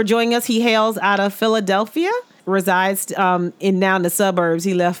 For joining us. He hails out of Philadelphia. resides in now in the suburbs.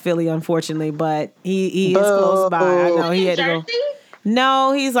 He left Philly, unfortunately, but he is close by. I know he had to go.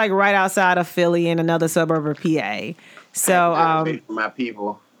 No, he's like right outside of Philly in another suburb of PA. So, my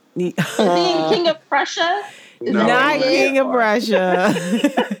people. Is he in King of Prussia? No, not King of Prussia.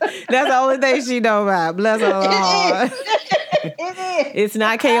 That's the only thing she know about. Bless her heart. It's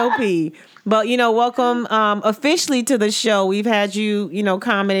not KOP. But, welcome officially to the show. We've had you,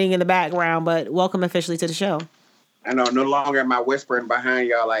 commenting in the background, but welcome officially to the show. I know, no longer am I whispering behind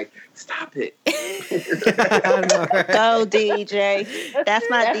y'all like, stop it. Go, DJ. That's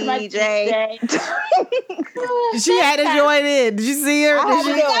my DJ. She had to join in. Did you see her? I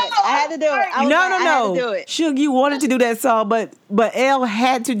had to do it. No. Suge, you wanted to do that song, but Elle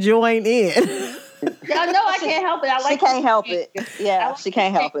had to join in. Y'all know I can't help it. She can't help it. Yeah, she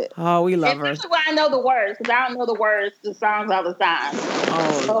can't help it. Oh, we love her. Especially when I know the words, because I don't know the words to songs all the time.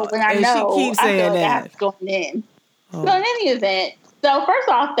 Oh, so when I know, she keeps saying that. That's going in. So in any event, so first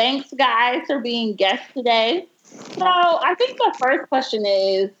off, thanks guys for being guests today. So I think the first question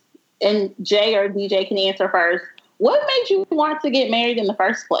is, and Jay or DJ can answer first, what made you want to get married in the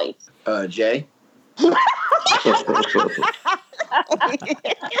first place? Jay?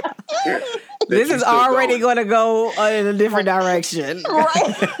 This is already going to go in a different direction.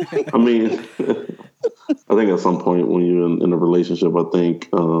 I mean, I think at some point when you're in a relationship, I think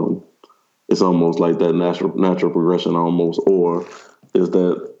it's almost like that natural progression almost, or is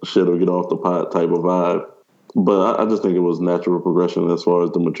that shit or get off the pot type of vibe. But I just think it was natural progression as far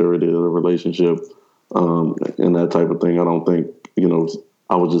as the maturity of the relationship and that type of thing. I don't think,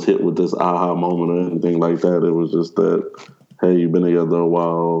 I was just hit with this aha moment or anything like that. It was just that, hey, you've been together a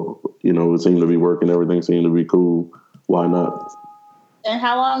while, it seemed to be working, everything seemed to be cool. Why not? And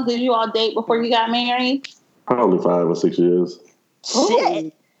how long did you all date before you got married? Probably 5 or 6 years.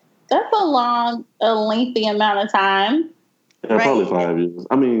 Shit. That's a lengthy amount of time. Yeah, right. Probably 5 years.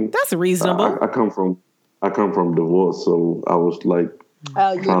 I mean, that's reasonable. I come from divorce, so I was like,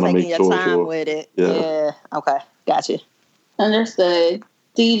 you're taking your time with it. Yeah. Okay, gotcha. Understood.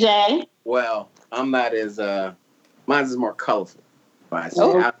 DJ. Well, I'm not as mine's is more colorful.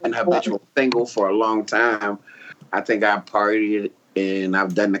 I've been habitual single for a long time. I think I partied and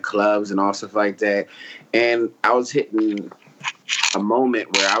I've done the clubs and all stuff like that, and I was hitting a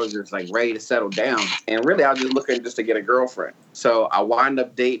moment where I was just like ready to settle down, and really I was just looking just to get a girlfriend. So I wound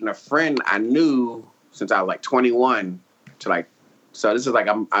up dating a friend I knew since I was like 21 to so this is like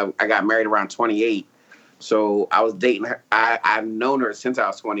I got married around 28. So I was dating her. I've known her since I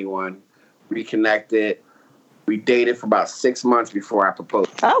was 21. Reconnected. We dated for about 6 months before I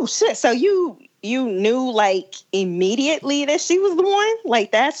proposed. Oh shit! So you knew immediately that she was the one?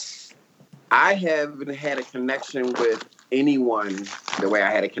 That's. I haven't had a connection with anyone the way I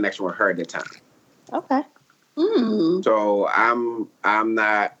had a connection with her at the time. Okay. So I'm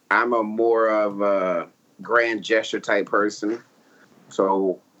a more of a grand gesture type person.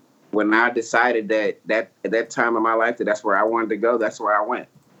 So when I decided that at that time in my life that's where I wanted to go, that's where I went.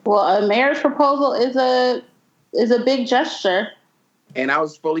 Well, a marriage proposal is a big gesture. And I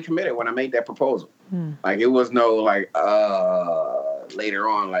was fully committed when I made that proposal. It was no later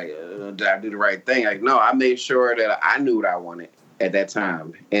on, did I do the right thing? No, I made sure that I knew what I wanted at that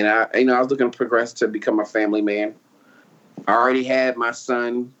time. And I was looking to progress to become a family man. I already had my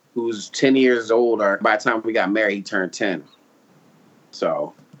son, who's 10 years older. By the time we got married, he turned 10.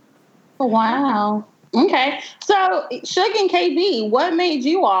 So. Wow. Okay. So, Suge and KB, what made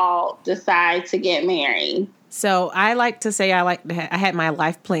you all decide to get married? So I like to say I had my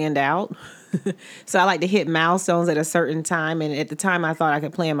life planned out. So I like to hit milestones at a certain time. And at the time I thought I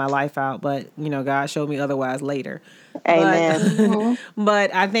could plan my life out, but God showed me otherwise later. Amen.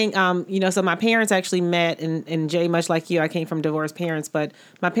 But I think, so my parents actually met, and Jay, much like you, I came from divorced parents, but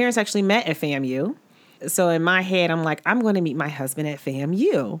my parents actually met at FAMU. So in my head, I'm like, I'm going to meet my husband at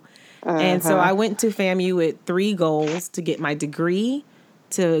FAMU. And so I went to FAMU with 3 goals: to get my degree,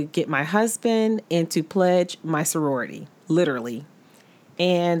 to get my husband, and to pledge my sorority, literally.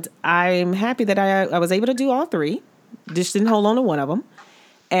 And I'm happy that I was able to do all 3. Just didn't hold on to one of them.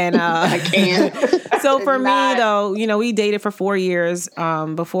 And I can't. So for me, though, we dated for 4 years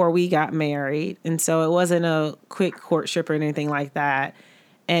before we got married. And so it wasn't a quick courtship or anything like that.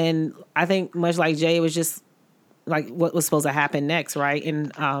 And I think much like Jay, it was just like what was supposed to happen next, right?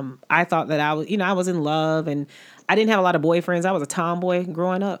 And I thought that I was in love, and I didn't have a lot of boyfriends. I was a tomboy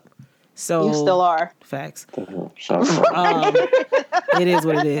growing up. So you still are. Facts. It is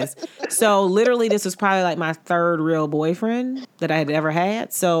what it is. So literally, this was probably like my 3rd real boyfriend that I had ever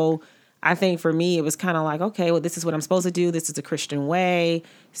had. So I think for me, it was kind of like, okay, well, this is what I'm supposed to do. This is the Christian way.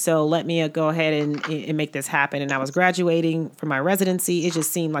 So let me go ahead and make this happen. And I was graduating from my residency. It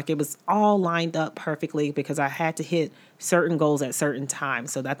just seemed like it was all lined up perfectly because I had to hit certain goals at certain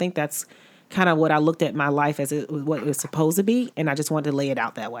times. So I think that's kind of what I looked at my life as what it was supposed to be. And I just wanted to lay it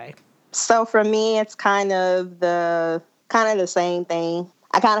out that way. So for me, it's kind of the same thing.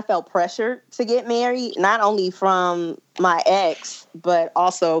 I kind of felt pressured to get married, not only from my ex, but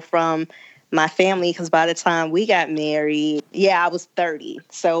also from my family, because by the time we got married, I was 30.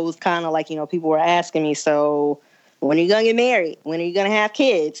 So it was kind of like, people were asking me, so when are you going to get married? When are you going to have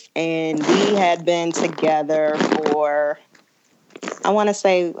kids? And we had been together for, I want to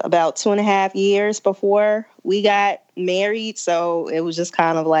say, about 2.5 years before we got married. So it was just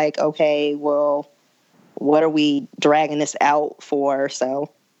kind of like, okay, well, what are we dragging this out for?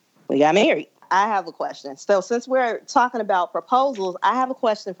 So we got married. I have a question. So since we're talking about proposals, I have a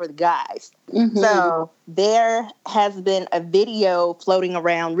question for the guys. Mm-hmm. So there has been a video floating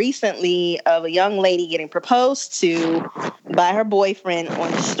around recently of a young lady getting proposed to by her boyfriend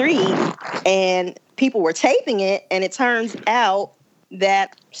on the street, and people were taping it, and it turns out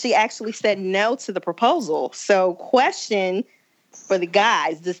that she actually said no to the proposal. So question for the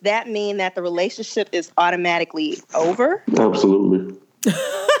guys, does that mean that the relationship is automatically over? Absolutely.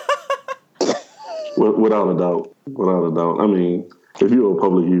 Without a doubt. I mean, if you are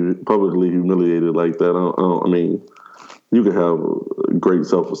publicly humiliated like that, I mean, you can have great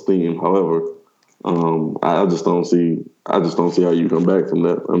self-esteem. However, I just don't see how you come back from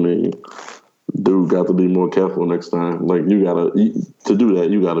that. I mean, dude got to be more careful next time. Like to do that,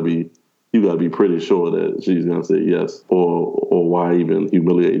 you gotta be pretty sure that she's gonna say yes, or why even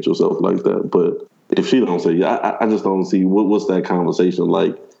humiliate yourself like that. But if she don't say yeah, I just don't see what's that conversation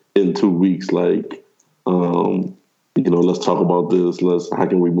like in 2 weeks. Like, let's talk about this. How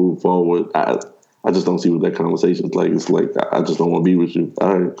can we move forward? I just don't see what that conversation is like. It's like, I just don't want to be with you.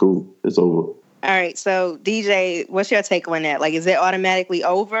 All right, cool, it's over. All right, so DJ, what's your take on that? Like, is it automatically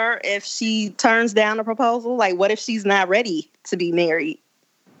over if she turns down the proposal? Like, what if she's not ready to be married?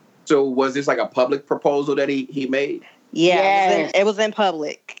 So was this like a public proposal that he made? Yeah, yes. It was in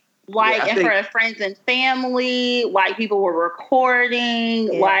public. Like, in front of friends and family, like people were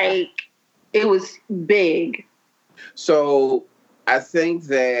recording, like it was big. So I think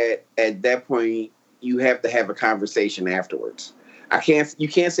that at that point you have to have a conversation afterwards. You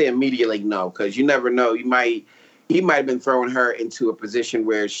can't say immediately no, because you never know. He might have been throwing her into a position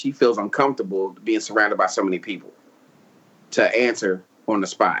where she feels uncomfortable being surrounded by so many people to answer on the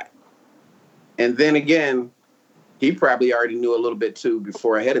spot. And then again, he probably already knew a little bit too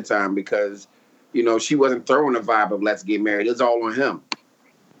before ahead of time, because, she wasn't throwing a vibe of let's get married. It was all on him.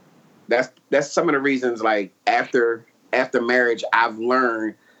 That's some of the reasons, like, after marriage, I've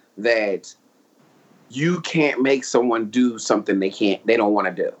learned that you can't make someone do something they don't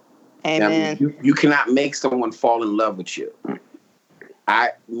want to do. Amen. Now, you cannot make someone fall in love with you.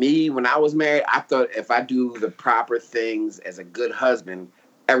 When I was married, I thought if I do the proper things as a good husband,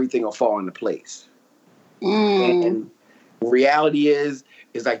 everything will fall into place. And reality is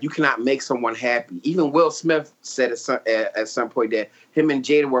like, you cannot make someone happy. Even Will Smith said at some point that him and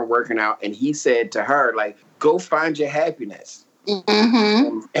Jada weren't working out, and he said to her, like, go find your happiness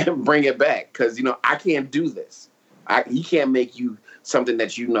and bring it back, because I can't do this. He can't make you something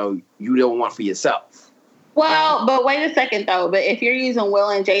that you don't want for yourself. Well, but wait a second though. But if you're using Will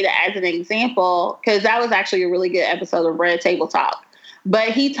and Jada as an example, because that was actually a really good episode of Red Table Talk. But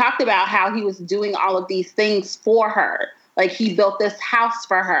he talked about how he was doing all of these things for her. Like, he built this house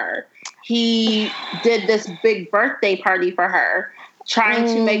for her. He did this big birthday party for her, trying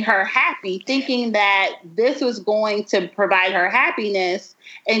to make her happy, thinking that this was going to provide her happiness.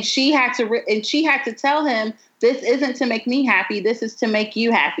 And she had to tell him, this isn't to make me happy. This is to make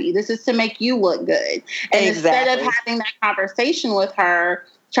you happy. This is to make you look good. And instead of having that conversation with her,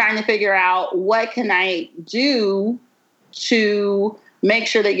 trying to figure out what can I do to make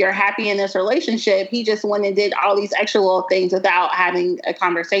sure that you're happy in this relationship, he just went and did all these extra little things without having a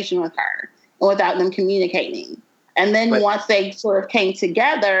conversation with her and without them communicating. And then once they sort of came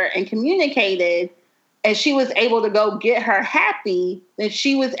together and communicated, and she was able to go get her happy, then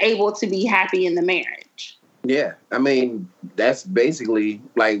she was able to be happy in the marriage. Yeah. I mean, that's basically,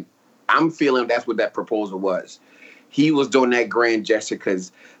 like, I'm feeling that's what that proposal was. He was doing that grand gesture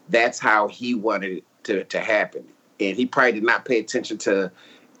because that's how he wanted it to happen. And he probably did not pay attention to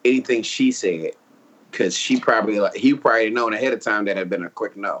anything she said, because he probably known ahead of time that had been a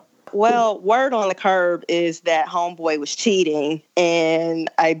quick no. Well, word on the curb is that homeboy was cheating, and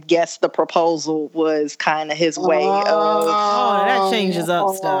I guess the proposal was kind of his way of. Oh, that changes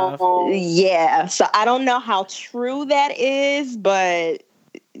up stuff. Yeah, so I don't know how true that is, but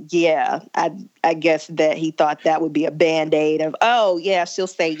yeah, I guess that he thought that would be a band-aid of, oh yeah, she'll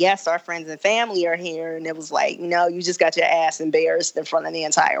say yes, our friends and family are here, and it was like, no, you just got your ass embarrassed in front of the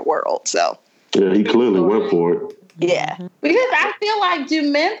entire world. So yeah, he clearly went for it. Yeah. Because I feel like,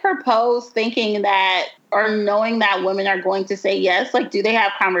 do men propose thinking that, or knowing that women are going to say yes? Like, do they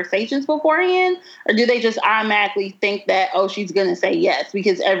have conversations beforehand? Or do they just automatically think that, oh, she's going to say yes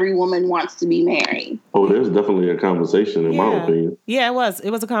because every woman wants to be married? Oh, there's definitely a conversation in my opinion. Yeah, it was. It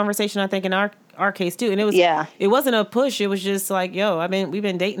was a conversation, I think, in our case too. And it was, it wasn't a push. It was just like, yo, we've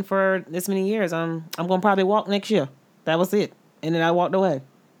been dating for this many years. I'm going to probably walk next year. That was it. And then I walked away.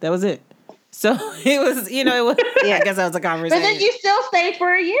 That was it. So it was, I guess that was a conversation. But then you still stayed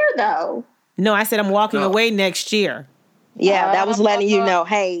for a year, though. No, I said I'm walking away next year. Yeah, that was letting you know,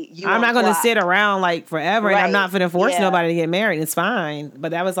 hey, I'm not going to sit around like forever, and I'm not going to force nobody to get married. It's fine.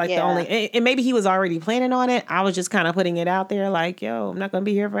 But that was like the only, and maybe he was already planning on it. I was just kind of putting it out there like, yo, I'm not going to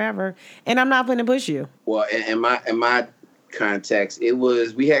be here forever, and I'm not going to push you. Well, in my context, it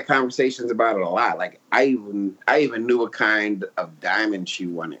was, we had conversations about it a lot. Like I even knew what kind of diamond she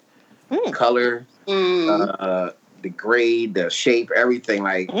wanted. Color, the grade, the shape, everything.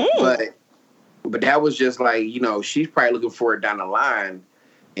 Like, but that was just like, she's probably looking for it down the line.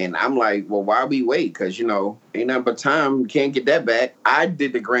 And I'm like, well, why we wait? Because, ain't nothing but time. Can't get that back. I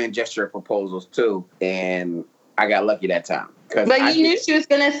did the grand gesture of proposals too. And I got lucky that time. But you knew she was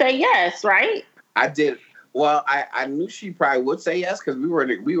going to say yes, right? I did. Well, I knew she probably would say yes because we were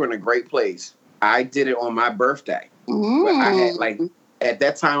in a great place. I did it on my birthday. But I had at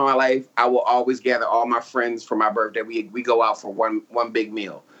that time in my life, I will always gather all my friends for my birthday. We go out for one big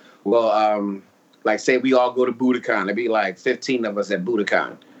meal. Well, say we all go to Budokan. There'd be like 15 of us at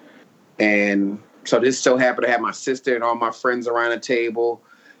Budokan. And so this so happened to have my sister and all my friends around the table.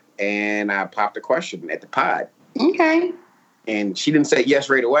 And I popped a question at the pod. Okay. And she didn't say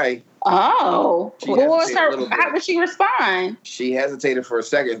yes right away. Oh. How did she respond? She hesitated for a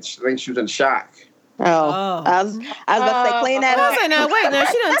second. I think she was in shock. I was about to say, clean that up. Now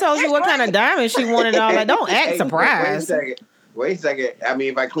she done told you what kind of diamond she wanted. All that. Don't act surprised. Wait a second. I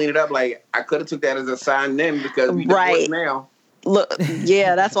mean, if I clean it up, I could have took that as a sign then because we divorced now. Look,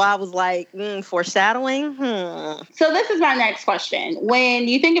 yeah, that's why I was like, foreshadowing. So this is my next question. When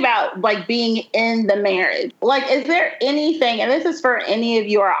you think about being in the marriage, is there anything, and this is for any of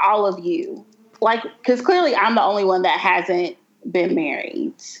you or all of you, because clearly I'm the only one that hasn't been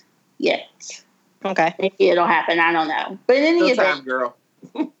married yet. Okay. Maybe it'll happen. I don't know. But in any event, time, girl.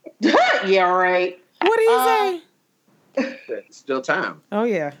 Yeah, right. What do you say? Still time. Oh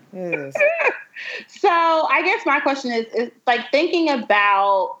yeah, it is. So I guess my question is thinking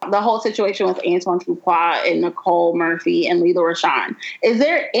about the whole situation with Antoine Fuqua and Nicole Murphy and Lela Rochon. Is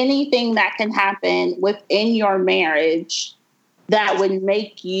there anything that can happen within your marriage that would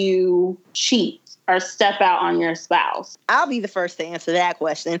make you cheat or step out on your spouse? I'll be the first to answer that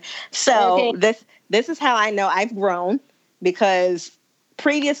question. So this is how I know I've grown, because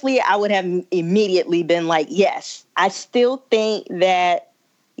previously I would have immediately been like, yes. I still think that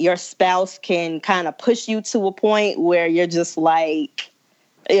your spouse can kind of push you to a point where you're just like,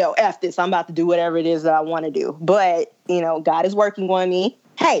 F this, I'm about to do whatever it is that I want to do. But, God is working on me.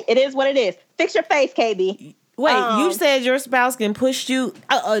 Hey, it is what it is. Fix your face, KB. Wait, you said your spouse can push you?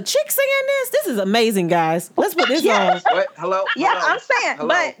 A chick singing this? This is amazing, guys. Let's put this on. What? Hello? Yeah, I'm saying,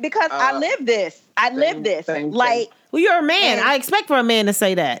 but because I live this. Well, you're a man. I expect for a man to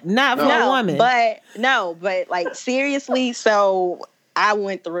say that, not for a woman. But seriously, so I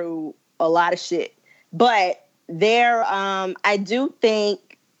went through a lot of shit. But I do think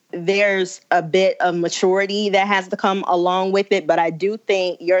there's a bit of maturity that has to come along with it. But I do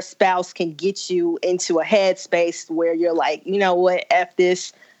think your spouse can get you into a headspace where you're like, you know what, F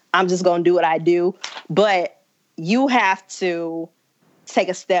this, I'm just going to do what I do. But you have to take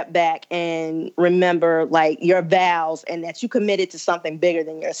a step back and remember your vows and that you committed to something bigger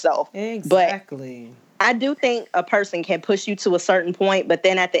than yourself. Exactly. But I do think a person can push you to a certain point, but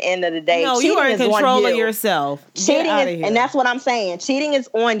then at the end of the day, you are in control of yourself. Cheating is, and that's what I'm saying. Cheating is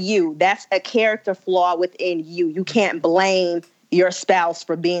on you. That's a character flaw within you. You can't blame your spouse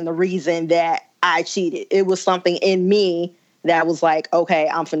for being the reason that I cheated. It was something in me that was like, okay,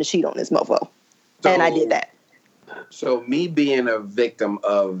 I'm finna cheat on this mofo. And I did that. So me being a victim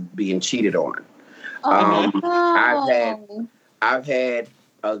of being cheated on, I've had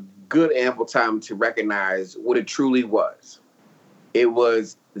a good ample time to recognize what it truly was. It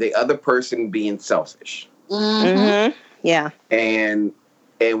was the other person being selfish. Mm-hmm. Yeah. And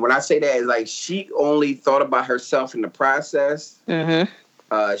when I say that, it's like she only thought about herself in the process.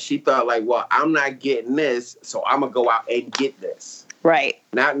 Mm-hmm. She thought like, well, I'm not getting this, so I'm gonna go out and get this. Right.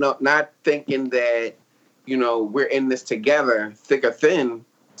 Not thinking that, we're in this together, thick or thin.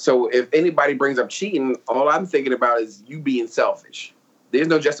 So if anybody brings up cheating, all I'm thinking about is you being selfish. There's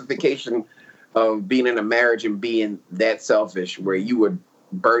no justification of being in a marriage and being that selfish where you would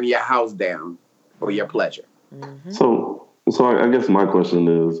burn your house down for your pleasure. Mm-hmm. So I guess my question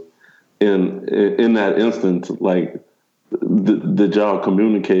is, in that instance, like, did y'all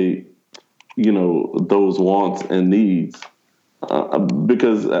communicate, those wants and needs?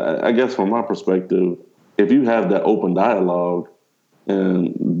 Because I guess from my perspective, if you have that open dialogue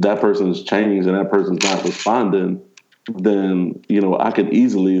and that person's changed and that person's not responding, then, I could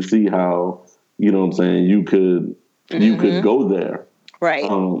easily see how, you could go there. Right.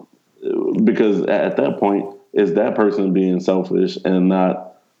 Because at that point, is that person being selfish and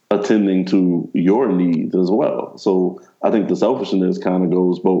not attending to your needs as well? So I think the selfishness kind of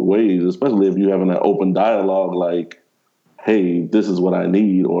goes both ways, especially if you're having that open dialogue, like, hey, this is what I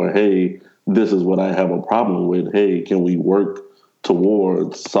need, or hey, this is what I have a problem with. Hey, can we work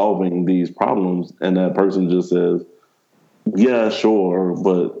towards solving these problems? And that person just says, yeah, sure,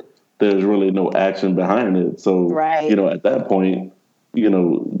 but there's really no action behind it. So, right. At that point,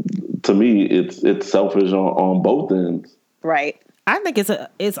 to me, it's selfish on both ends. Right. I think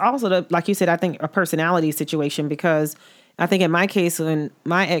it's also like you said, I think a personality situation, because I think in my case, when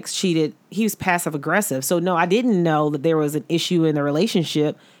my ex cheated, he was passive aggressive. So no, I didn't know that there was an issue in the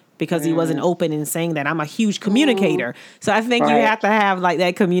relationship because he wasn't open in saying that. I'm a huge communicator. So I think you have to have like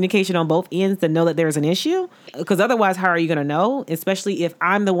that communication on both ends to know that there's an issue. Because otherwise, how are you going to know? Especially if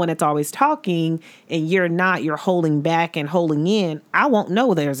I'm the one that's always talking and you're not, you're holding back and holding in. I won't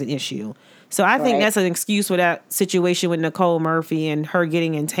know there's an issue. So I think that's an excuse for that situation with Nicole Murphy and her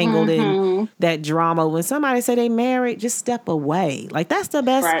getting entangled in that drama. When somebody say they married, just step away. Like, that's the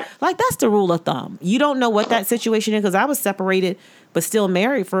best. Right. Like, that's the rule of thumb. You don't know what that situation is, because I was separated but still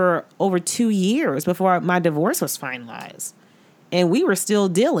married for over 2 years before my divorce was finalized. And we were still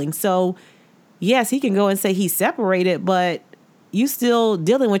dealing. So, yes, he can go and say he's separated, but you still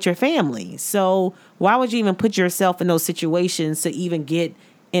dealing with your family. So why would you even put yourself in those situations to even get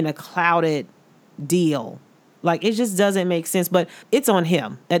in a clouded deal? Like, it just doesn't make sense. But it's on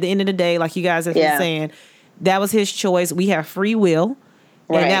him. At the end of the day, like you guys have been saying, that was his choice. We have free will.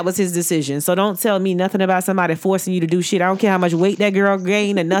 And that was his decision. So don't tell me nothing about somebody forcing you to do shit. I don't care how much weight that girl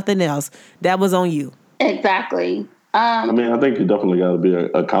gained and nothing else. That was on you. Exactly. I think you definitely got to be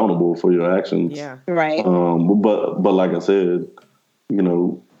accountable for your actions. Yeah. Right. But like I said,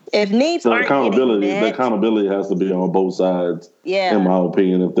 if needs the accountability has to be on both sides. Yeah. In my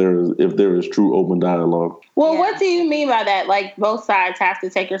opinion, if there is true open dialogue. Well, what do you mean by that? Like, both sides have to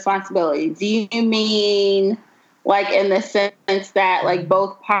take responsibility. Do you mean like in the sense that like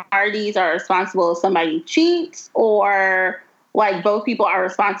both parties are responsible if somebody cheats, or like both people are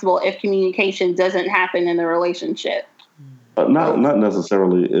responsible if communication doesn't happen in the relationship? Not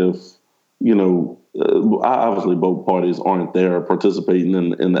necessarily if, obviously both parties aren't there participating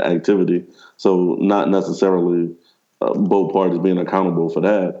in the activity. So not necessarily both parties being accountable for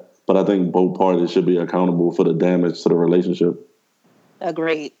that. But I think both parties should be accountable for the damage to the relationship.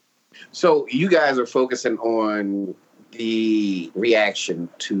 Agreed. So you guys are focusing on the reaction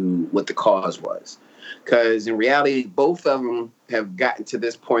to what the cause was. Because in reality, both of them have gotten to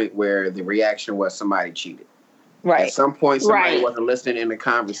this point where the reaction was somebody cheated. Right. At some point, somebody wasn't listening in the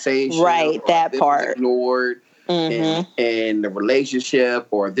conversation. Right, that part. Ignored in the relationship,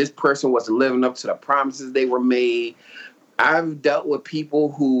 or this person wasn't living up to the promises they were made. I've dealt with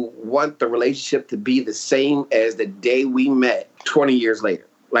people who want the relationship to be the same as the day we met 20 years later.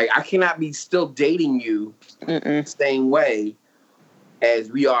 Like, I cannot be still dating you the same way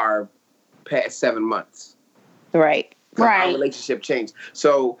as we are past 7 months. Right. Our relationship changed.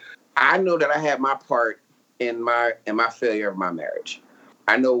 So I know that I had my part in my failure of my marriage.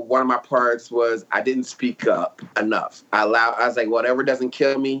 I know one of my parts was I didn't speak up enough. I was like, whatever doesn't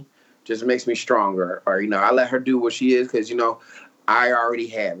kill me just makes me stronger. Or, I let her do what she is because, I already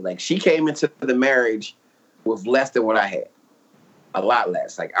had. Like, she came into the marriage with less than what I had. A lot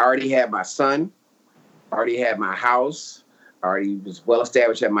less. Like, I already had my son, I already had my house, I already was well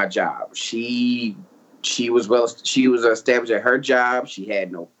established at my job. She was established at her job. She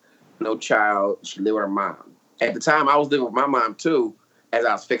had no child. She lived with her mom. At the time, I was living with my mom too, as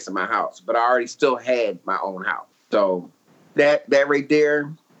I was fixing my house. But I already still had my own house. So that right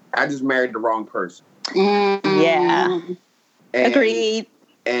there, I just married the wrong person. Yeah. Agreed.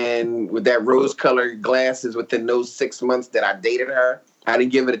 And with that rose-colored glasses, within those 6 months that I dated her, I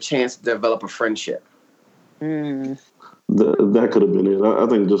didn't give it a chance to develop a friendship. That could have been it. I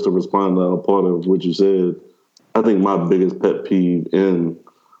think just to respond to a part of what you said, I think my biggest pet peeve in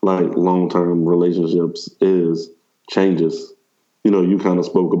like long-term relationships is changes. You know, you kind of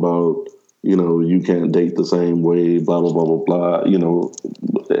spoke about, you know, you can't date the same way, blah, blah, blah, blah, blah, you know,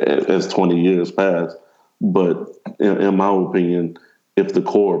 as 20 years pass. But in my opinion, if the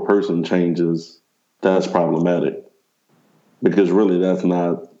core person changes, that's problematic. Because really that's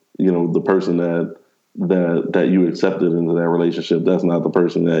not, you know, the person that you accepted into that relationship. That's not the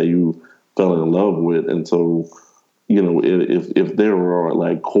person that you fell in love with. And so, you know, if there are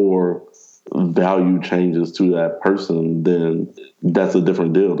like core value changes to that person, then that's a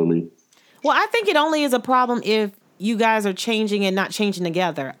different deal to me. Well, I think it only is a problem if you guys are changing and not changing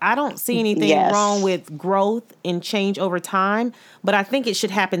together. I don't see anything wrong with growth and change over time, but I think it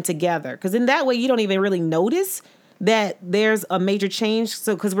should happen together. Because in that way, you don't even really notice that there's a major change.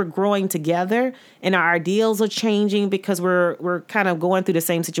 So because we're growing together and our ideals are changing because we're kind of going through the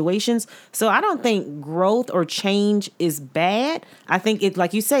same situations. So I don't think growth or change is bad. I think it,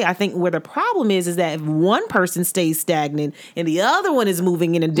 like you say, I think where the problem is that if one person stays stagnant and the other one is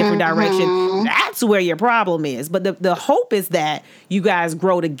moving in a different direction, that's where your problem is. But the hope is that you guys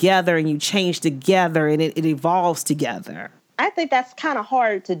grow together and you change together and it evolves together. I think that's kind of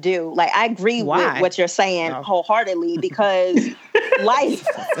hard to do. Like, I agree with what you're saying wholeheartedly because life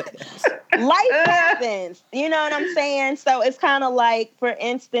happens. You know what I'm saying? So it's kind of like, for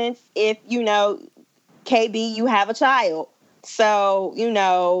instance, if, you know, KB, you have a child. So, you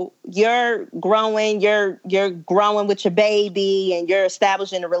know, you're growing with your baby and you're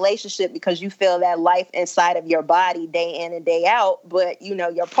establishing a relationship because you feel that life inside of your body day in and day out. But, you know,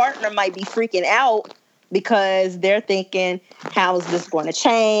 your partner might be freaking out because they're thinking, how is this going to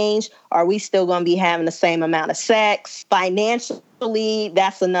change? Are we still going to be having the same amount of sex? Financially,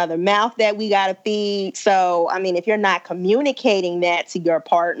 that's another mouth that we got to feed. So, I mean, if you're not communicating that to your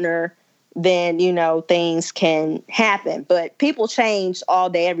partner, then, you know, things can happen. But people change all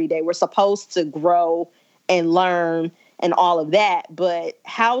day, every day. We're supposed to grow and learn and all of that. But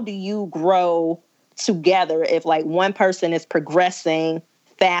how do you grow together if, like, one person is progressing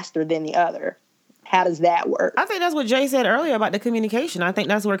faster than the other? How does that work? I think that's what Jay said earlier about the communication. I think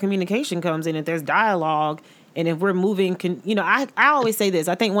that's where communication comes in. If there's dialogue and if we're moving, you know, I always say this.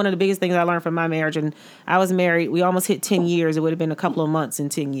 I think one of the biggest things I learned from my marriage, and I was married, we almost hit 10 years. It would have been a couple of months in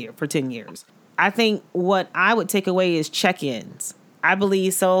 10 years. I think what I would take away is check-ins. I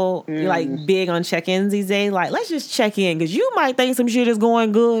believe so, like, big on check-ins these days. Like, let's just check in because you might think some shit is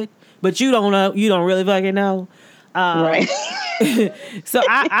going good, but you don't know. You don't really fucking know. Right. So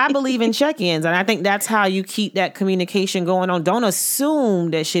I believe in check-ins, and I think that's how you keep that communication going on. Don't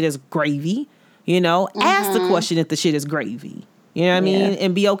assume that shit is gravy. You know, ask the question if the shit is gravy. You know what I mean?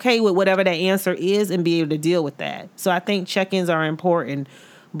 And be okay with whatever that answer is and be able to deal with that. So I think check-ins are important.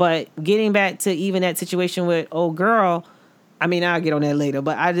 But getting back to even that situation with old girl, I mean, I'll get on that later,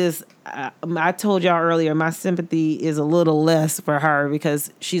 but I told y'all earlier, my sympathy is a little less for her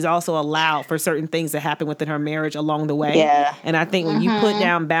because she's also allowed for certain things to happen within her marriage along the way. Yeah. And I think when you put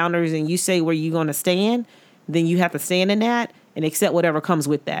down boundaries and you say where you're going to stand, then you have to stand in that and accept whatever comes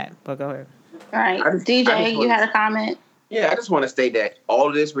with that. But go ahead. All right. DJ, you had a comment? Yeah, I just want to state that all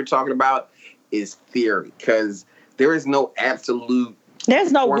of this we're talking about is theory because there is no absolute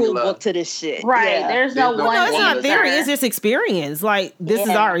There's no formula. rule book to this shit. Right. Yeah. There's no one. No, it's not answer. theory. It's just experience. Like, this is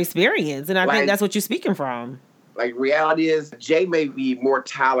our experience. And I think that's what you're speaking from. Like, reality is, Jay may be more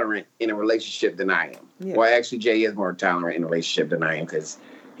tolerant in a relationship than I am. Yeah. Well, actually, Jay is more tolerant in a relationship than I am because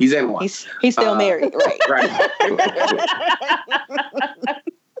he's in one. He's still married, right? Right.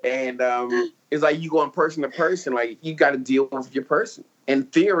 And it's like you going person to person. Like, you got to deal with your person. In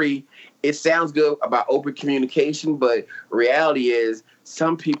theory, it sounds good about open communication, but reality is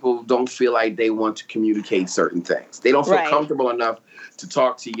some people don't feel like they want to communicate certain things. They don't feel comfortable enough to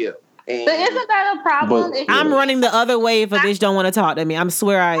talk to you. And but isn't that a problem? I'm running the other way if a bitch don't want to talk to me. I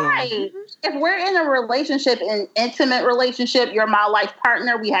swear I am. Right. If we're in a relationship, an intimate relationship, you're my life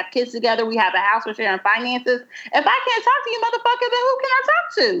partner, we have kids together, we have a house, we're sharing finances. If I can't talk to you, motherfucker, then who can I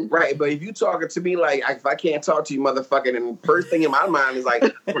talk to? Right, but if you talking to me like, if I can't talk to you, motherfucker, then the first thing in my mind is like,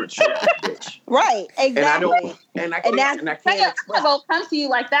 I'm going to choke that bitch. Right, exactly. And I can't I'm not going to come to you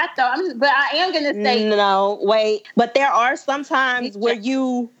like that, though. But I am going to say... No, wait. But there are some times where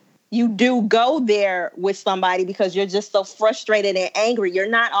you do go there with somebody because you're just so frustrated and angry. You're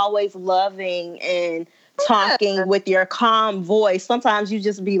not always loving and talking with your calm voice. Sometimes you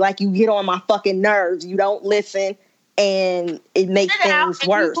just be like, you get on my fucking nerves. You don't listen and it makes things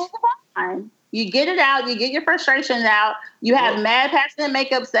worse. You get it out, you get your frustrations out, you have mad, passionate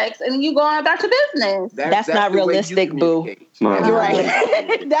makeup sex, and you go on about your business. That's not realistic, boo. You're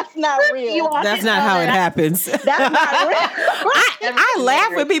right. That's not real. That's not how it happens. That's not real. I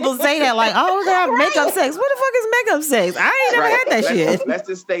laugh when people say that, like, oh, they have makeup sex. What the fuck is makeup sex? I ain't never had that shit. Let's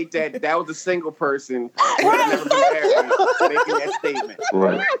just state that was a single person who had never been married making that statement.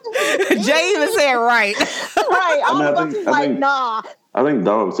 Right. Jay even said right. Right. I think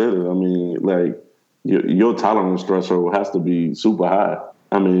Dog said it. I mean, like, your tolerance threshold has to be super high.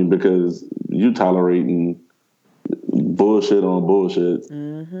 I mean, because you tolerating bullshit on bullshit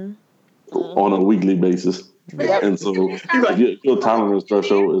on a weekly basis. And so your tolerance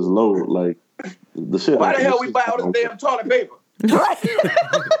threshold is low. Like, the shit. Why the hell we buy all this damn toilet paper?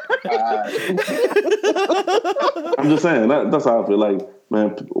 I'm just saying, that's how I feel. Like,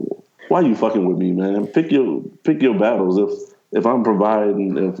 man, why you fucking with me, man? Pick your battles. If I'm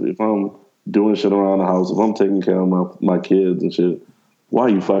providing, if I'm doing shit around the house, if I'm taking care of my kids and shit, why are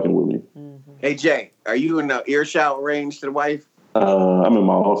you fucking with me? Hey, Jay, are you in the earshot range to the wife? I'm in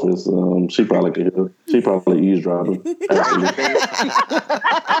my office. She probably could hear. She probably eavesdropping.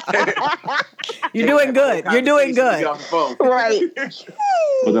 You're doing good. You're doing good. Right.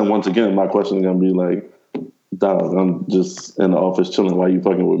 But then once again, my question is gonna be like, Dog, I'm just in the office chilling. Why you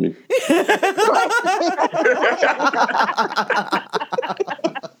fucking with me?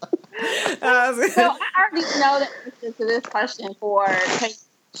 So I already know the answer to this question for Kate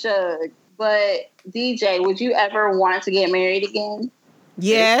Shug, but DJ, would you ever want to get married again?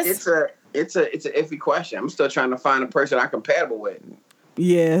 Yes. It's an iffy question. I'm still trying to find a person I'm compatible with.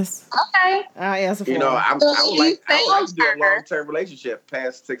 Yes. Okay. I answer for I would like to do a long-term relationship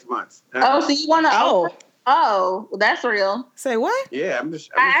past 6 months. Oh, so you want to? Oh, well, that's real. Say what? Yeah, I'm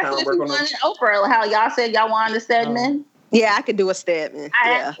just I trying asked to if work you on wanted Oprah, how y'all said y'all wanted a Stedman. Yeah, I could do a Stedman.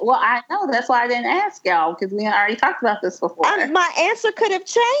 Well, I know. That's why I didn't ask y'all, because we already talked about this before. My answer could have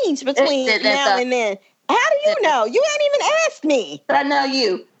changed between now and then. How do you know? You ain't even asked me. But I know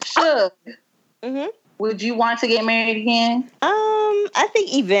you. Shug. Would you want to get married again? I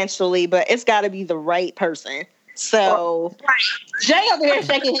think eventually, but it's got to be the right person. So, Jay over here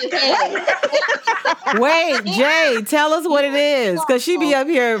shaking his head. Wait, Jay, tell us what it is, because she be up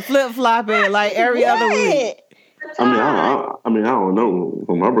here flip flopping like every other week. I don't know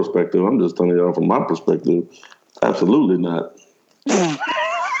from my perspective. I'm just telling y'all from my perspective. Absolutely not. I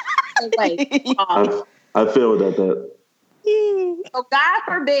feel that. So God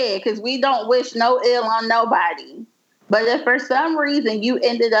forbid, because we don't wish no ill on nobody. But if for some reason you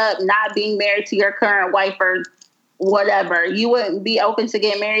ended up not being married to your current wife or whatever, you wouldn't be open to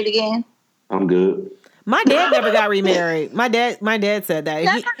get married again? I'm good. My dad never got remarried. My dad said that.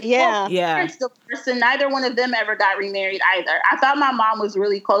 Neither one of them ever got remarried either. I thought my mom was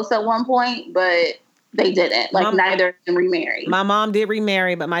really close at one point, but they didn't. Like, neither of them remarried. My mom did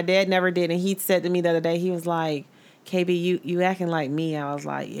remarry, but my dad never did. And he said to me the other day, he was like, KB, you acting like me. I was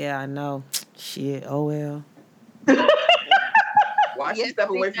like, yeah, I know. Shit, oh well. Why she step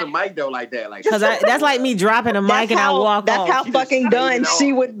away from the mic though like that? Like, because that's like me dropping a mic and I walk off. That's how fucking done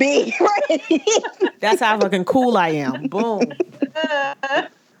she would be. Right? That's how fucking cool I am. Boom. Oh,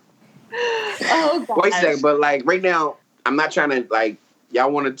 God. Wait a second, but like right now, I'm not trying to like.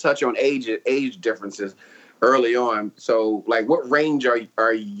 Y'all want to touch on age differences early on. So, like, what range are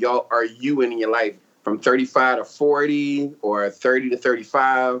you in your life? From 35 to 40 or 30 to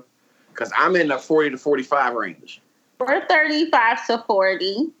 35? Because I'm in the 40 to 45 range. We're 35 to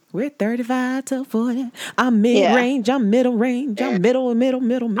 40. We're 35 to 40. I'm mid-range. I'm middle range. I'm middle.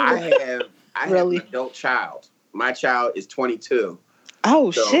 I have an adult child. My child is 22. Oh,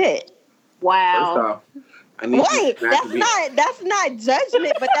 shit. Wow. First off, wait, that's not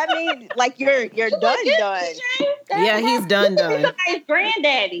judgment, but that means like you're done. Yeah, he's done. Somebody's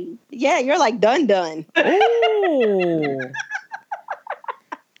granddaddy. Yeah, you're like done. Ooh.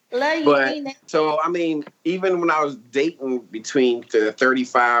 So I mean, even when I was dating between the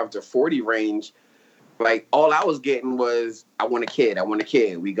 35 to 40 range, like all I was getting was I want a kid.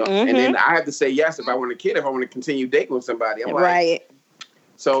 We go, and then I have to say yes if I want a kid. If I want to continue dating with somebody, I'm like, right.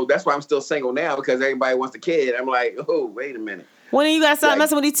 So that's why I'm still single now, because everybody wants a kid. I'm like, oh, wait a minute. When you gotta stop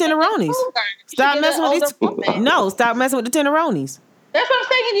messing with these tenderonis? Stop messing with these. No, stop messing with the tenderonis. That's what I'm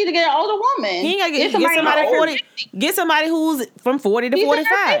saying. You need to get an older woman. He ain't gotta get somebody 40. Get somebody who's from 40 to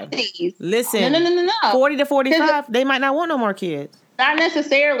 45. Listen, no. 40 to 45, they might not want no more kids. Not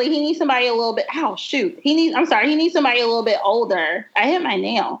necessarily. He needs somebody a little bit. Oh shoot. He needs somebody a little bit older. I hit my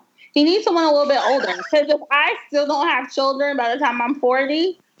nail. He needs someone a little bit older, because if I still don't have children by the time I'm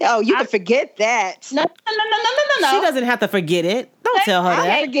 40, Oh, you can forget that. No. She doesn't have to forget it. Don't tell her I'm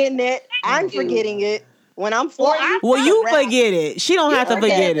that. forgetting it. I'm forgetting it. When I'm 40. Well, you forget it. She don't have to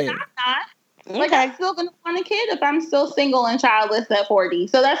forget it. I'm not. Like, Okay. I'm still going to want a kid if I'm still single and childless at 40.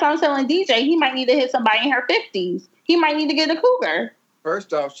 So that's why I'm telling DJ he might need to hit somebody in her 50s. He might need to get a cougar.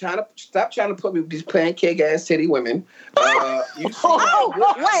 First off, stop trying to put me with these pancake ass city women. You see, Oh,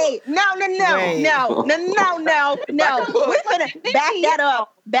 wait. No. We're finna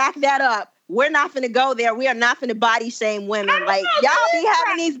back that up. We're not finna go there. We are not finna body shame women. Like, y'all be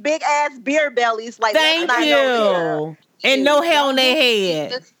having these big ass beer bellies. Like, Thank let's not go there. you. And no hair on their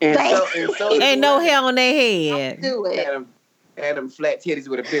head. And no hair on their head. Do it. Had them flat titties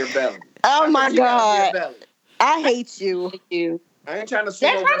with a beer belly. Oh my You got a beer God. belly. I hate you. Thank you. I ain't trying to.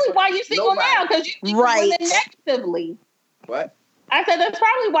 That's probably why you're single now, because you think Right. women negatively. What? I said that's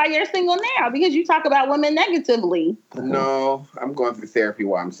probably why you're single now, because you talk about women negatively. No, I'm going through therapy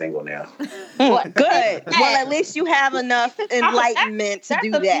while I'm single now. Good. Well, at least you have enough enlightenment to That's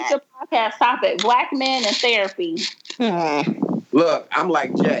do a that. future podcast topic: Black men and therapy. Look, I'm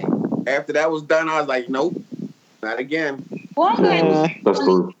like Jay. After that was done, I was like, nope, not again. Well, I'm glad That's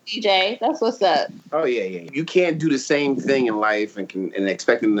true. DJ. That's what's up. Oh yeah. You can't do the same thing in life and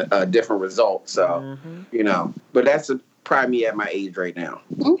expecting a different result. So but that's probably me at my age right now.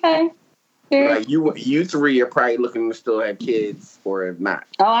 Okay. Like you three are probably looking to still have kids or not.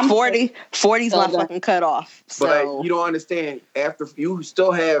 Oh, I'm 40. 40's my Okay. fucking cutoff. But So you don't understand. After you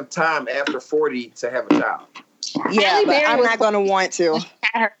still have time after 40 to have a child. yeah, Halle but Berry I'm was not gonna want to.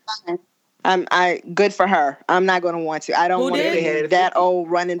 Had her son. I good for her. I'm not gonna want to. I don't Who want to did? be that old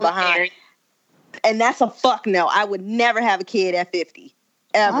running behind. And that's a fuck no. I would never have a kid at 50.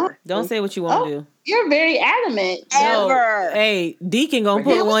 Ever. Don't say what you want to do. You're very adamant. Ever. Hey, Deacon gonna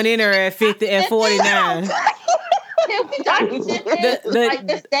put one in her at 50 and 49. Can we document this, like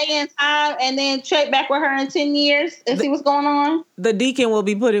this day and time, and then check back with her in 10 years and see what's going on? The Deacon will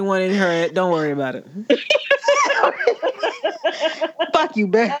be putting one in her. Don't worry about it. Fuck you,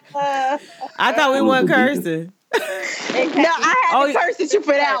 man. I thought we weren't cursing. No, I had to curse at you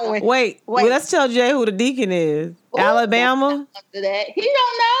for that one. Wait. Well, let's tell Jay who the Deacon is. Ooh, Alabama. After that, he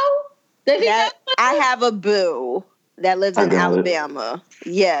don't know. Does he know? I have a boo that lives in Alabama.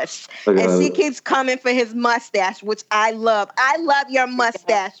 Yes. And she keeps coming for his mustache, which I love. I love your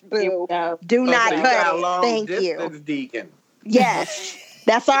mustache, boo. Do not so you cut got a it. long Thank distance you. Deacon. Yes.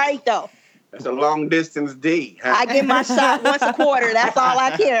 That's all right, though. That's a long distance D. Huh? I get my shot once a quarter. That's all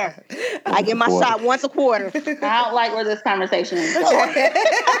I care. I get my shot once a quarter. I don't like where this conversation is going.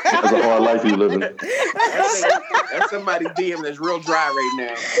 That's a hard life you living. That's somebody DM that's real dry right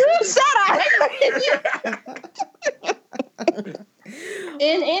now. Shut up.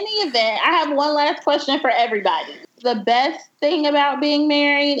 In any event, I have one last question for everybody. The best thing about being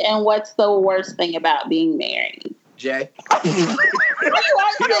married, and what's the worst thing about being married? Jay. You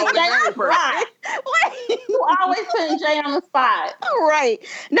always putting Jay on the spot. Right.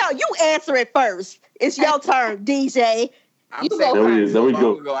 No, you answer it first. It's your turn, DJ. I'm You saying go first. There we so go.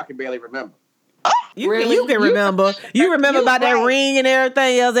 long ago, I can barely remember. You can remember. You remember about that right. ring and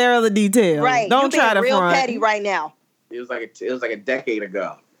everything else, there are the details. Right. Don't you try to being real front. petty right now. It was like a decade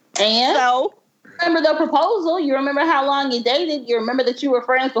ago. And So, remember the proposal. You remember how long you dated. You remember that you were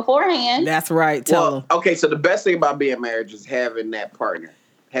friends beforehand. That's right. Tell them. Okay, so the best thing about being married is having that partner,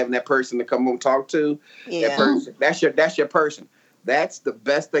 having that person to come home and talk to. yeah. That person. That's your person. That's the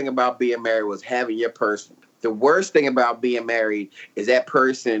best thing about being married was having your person. The worst thing about being married is that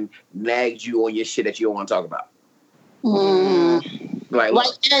person nags you on your shit that you don't want to talk about. Like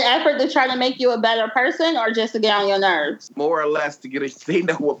in an effort to try to make you a better person, or just to get on your nerves? more or less to get they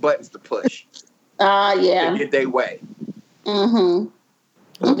know what buttons to push Yeah. to get their way. Mm-hmm.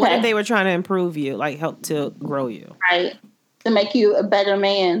 What if Okay. they were trying to improve you, like help to grow you? Right. To make you a better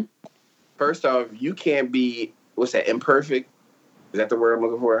man. First off, you can't be imperfect. Is that the word I'm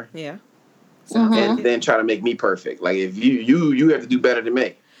looking for? Yeah. Mhm. And then try to make me perfect. Like if you have to do better than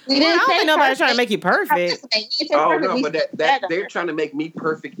me. We Well, I didn't don't say think nobody's trying to perfect. make you perfect. We didn't say Oh perfect. no, We but said that better. they're trying to make me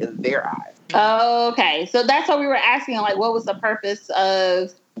perfect in their eyes. Okay, so that's what we were asking. Like, what was the purpose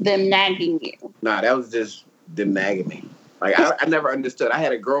of them nagging you? Nah, that was just them nagging me. Like I never understood. I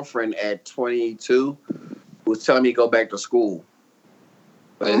had a girlfriend at 22 who was telling me to go back to school.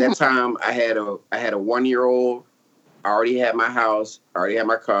 But at that time I had a 1-year-old. I already had my house, I already had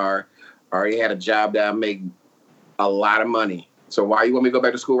my car, I already had a job that I make a lot of money. So why you want me to go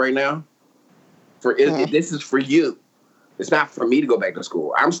back to school right now? This is for you. It's not for me to go back to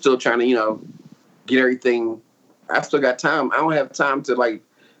school. I'm still trying to, get everything. I still got time. I don't have time to like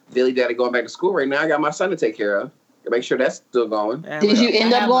dilly daddy going back to school right now. I got my son to take care of. Make sure that's still going. Did you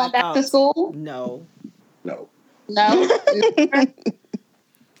end up going back to school? No. No.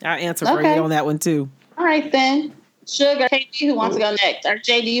 Our answer for you on that one too. All right then. Sugar, KD, who wants to go next? Or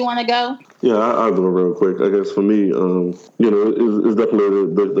Jay, do you want to go? Yeah, I'll go real quick. I guess for me, it's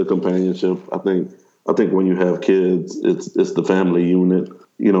definitely the companionship. I think when you have kids, it's the family unit.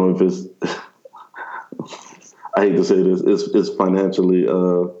 If it's, I hate to say this, it's financially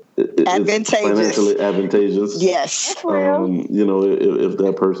advantageous. It's financially advantageous. Yes. If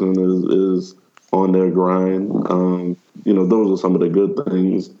that person is on their grind, those are some of the good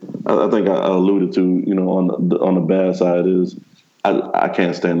things. I think I alluded to, on the bad side is I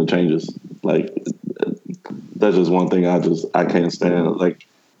can't stand the changes. Like, that's just one thing I can't stand. Like,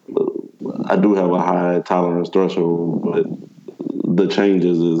 I do have a high tolerance threshold, but the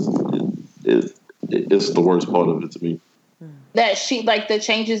changes it's the worst part of it to me. That the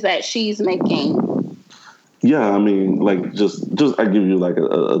changes that she's making. Yeah, I mean, like just I give you like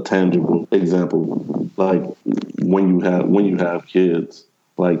a tangible example. Like when you have kids,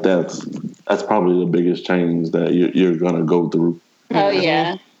 like that's probably the biggest change that you're gonna go through. Oh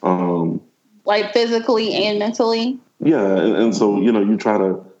yeah. Like physically and mentally. Yeah, and so you try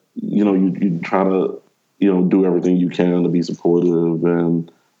to do everything you can to be supportive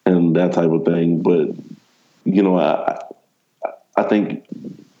and that type of thing. But I think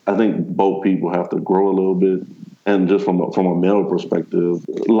both people have to grow a little bit, and just from a male perspective,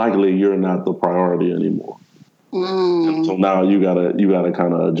 likely you're not the priority anymore. And so now you gotta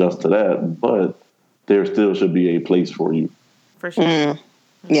kind of adjust to that, but there still should be a place for you. For sure.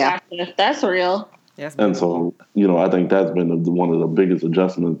 Yeah, that's real. Yes. And so I think that's been one of the biggest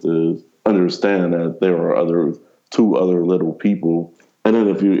adjustments is understand that there are two other little people, and then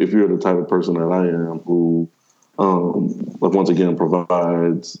if you're the type of person that I am who like once again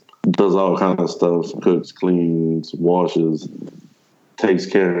provides, does all kind of stuff, cooks, cleans, washes, takes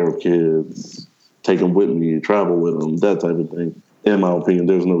care of kids, take them with me, travel with them, that type of thing. In my opinion,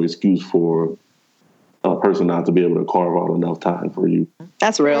 there's no excuse for a person not to be able to carve out enough time for you.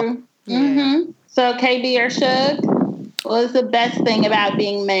 That's real. Mm-hmm. So KB or Shug, what is the best thing about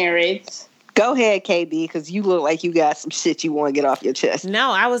being married? Go ahead, KB, because you look like you got some shit you want to get off your chest.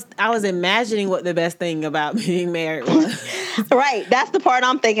 No, I was imagining what the best thing about being married was. Right, that's the part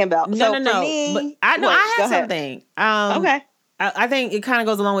I'm thinking about. No. Me, but I have something. Okay. I think it kind of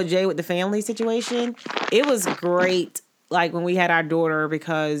goes along with Jay with the family situation. It was great, like when we had our daughter,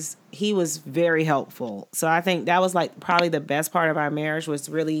 because he was very helpful. So I think that was like probably the best part of our marriage was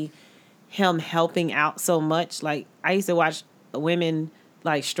really him helping out so much. Like I used to watch women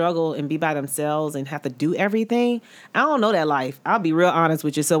like struggle and be by themselves and have to do everything. I don't know that life. I'll be real honest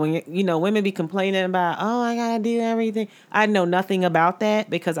with you. So when women be complaining about, oh, I gotta do everything, I know nothing about that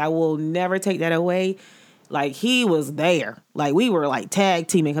because I will never take that away. Like he was there. Like we were like tag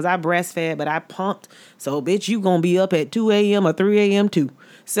teaming because I breastfed, but I pumped. So bitch, you gonna be up at 2 a.m. or 3 a.m. too.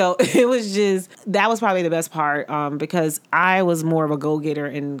 So it was that was probably the best part because I was more of a go-getter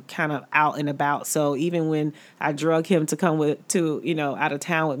and kind of out and about. So even when I drug him to come out of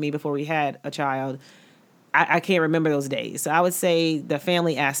town with me before we had a child, I can't remember those days. So I would say the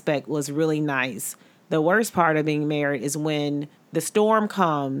family aspect was really nice. The worst part of being married is when the storm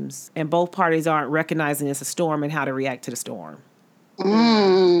comes and both parties aren't recognizing it's a storm and how to react to the storm.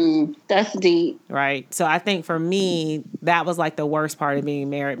 That's deep. Right. So I think for me, that was like the worst part of being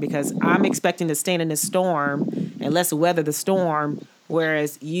married because I'm expecting to stand in this storm and let's weather the storm,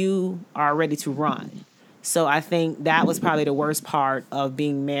 whereas you are ready to run. So I think that was probably the worst part of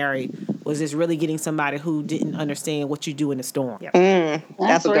being married was just really getting somebody who didn't understand what you do in the storm. Yep.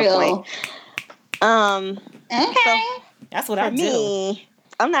 That's a good point. Okay. So that's what I do. Me,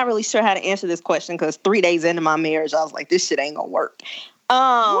 I'm not really sure how to answer this question because 3 days into my marriage, I was like, this shit ain't gonna work.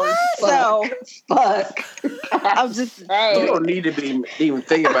 So fuck. I'm just you don't need to be even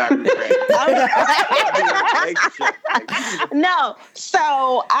thinking about it. No,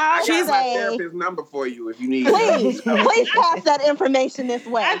 so I got my therapist's number for you if you need. Please pass that information this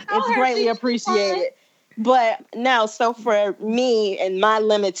way. It's greatly appreciated. But no, so for me and my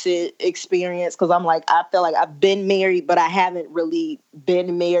limited experience, because I'm like, I feel like I've been married, but I haven't really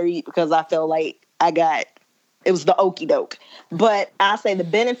been married because I feel like it was the okie doke. But I say the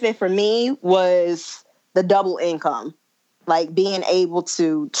benefit for me was the double income, like being able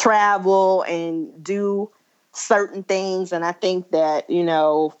to travel and do certain things. And I think that,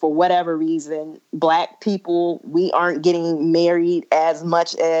 for whatever reason, Black people, we aren't getting married as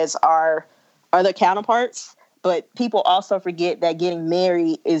much as our other counterparts, but people also forget that getting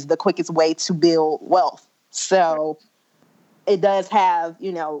married is the quickest way to build wealth. So it does have,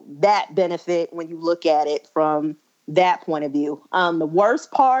 that benefit when you look at it from that point of view. The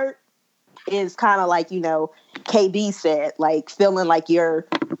worst part is kind of like, KB said, like feeling like you're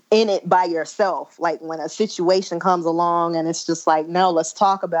in it by yourself. Like when a situation comes along and it's just like, no, let's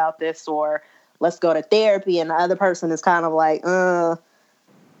talk about this, or let's go to therapy. And the other person is kind of like,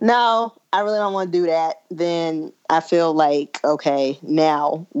 no, I really don't want to do that. Then I feel like, okay,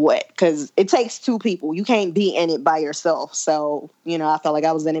 now what? Because it takes two people. You can't be in it by yourself. So, I felt like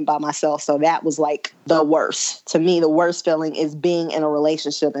I was in it by myself. So that was like the worst. To me, the worst feeling is being in a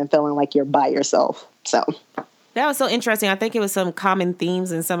relationship and feeling like you're by yourself. So that was so interesting. I think it was some common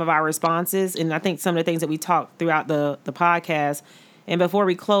themes in some of our responses. And I think some of the things that we talked throughout the podcast. And before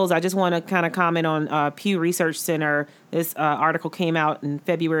we close, I just want to kind of comment on Pew Research Center. This article came out in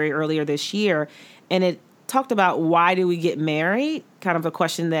February earlier this year, and it talked about why do we get married, kind of a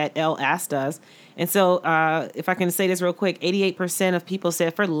question that Elle asked us. And so if I can say this real quick, 88% of people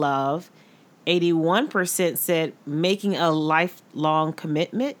said for love, 81% said making a lifelong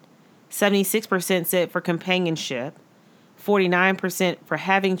commitment, 76% said for companionship, 49% for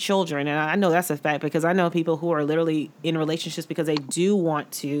having children. And I know that's a fact because I know people who are literally in relationships because they do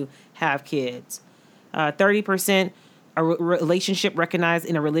want to have kids. 30% a relationship recognized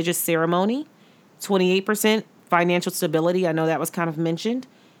in a religious ceremony. 28% financial stability. I know that was kind of mentioned.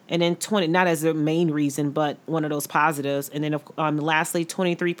 And then 20, not as the main reason, but one of those positives. And then lastly,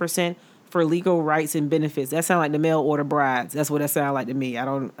 23% for legal rights and benefits. That sounds like the mail order brides. That's what that sounds like to me. I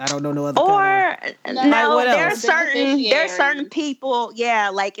don't know no other. Or no, what there's certain people. Yeah,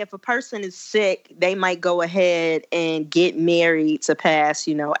 like if a person is sick, they might go ahead and get married to pass,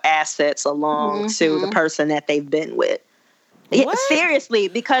 assets along to the person that they've been with. Yeah, seriously,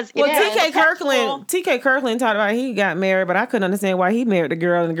 because TK Kirkland talked about he got married, but I couldn't understand why he married the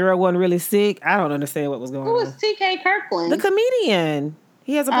girl and the girl wasn't really sick. I don't understand what was going on. Who was TK Kirkland? The comedian.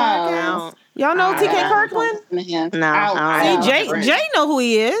 He has a podcast. Y'all know TK Kirkland? No. See, Jay know who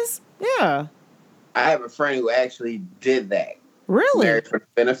he is. Yeah. I have a friend who actually did that. Really? Married for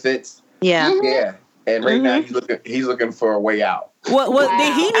benefits. Yeah. Mm-hmm. Yeah. And right now he's looking for a way out. What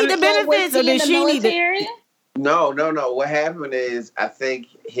did he need the benefits or did she need it? No. What happened is I think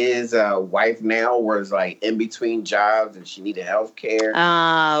his wife now was like in between jobs and she needed health care.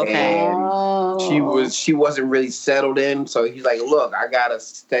 Oh, okay. And she wasn't really settled in. So he's like, look, I got a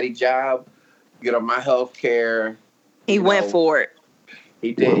steady job, get on my health care. He went for it.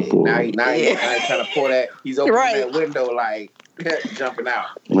 He did. Now he's trying to pull that. He's opening that window like jumping out.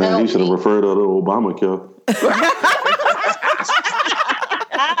 Man, he should have referred her to Obamacare.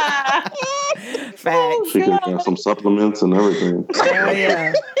 Facts. She could have got some supplements and everything.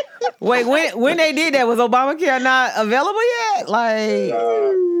 Yeah. Wait, when they did that, was Obamacare not available yet? Like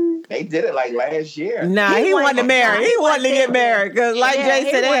they did it like last year. Nah, he wanted to marry. He wanted to get married because, like Jay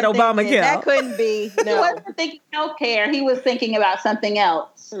said, they had Obamacare. That couldn't be. No. He wasn't thinking healthcare. He was thinking about something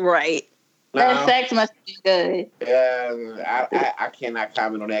else. Right. That sex must be good. I cannot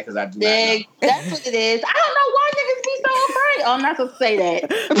comment on that because I do not know. That's what it is. I don't know why niggas be so afraid. Oh, I'm not supposed to say that.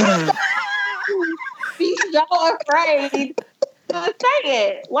 Be so afraid to say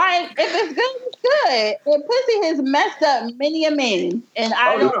it. Like, if it's good, it's good. And pussy has messed up many a man. And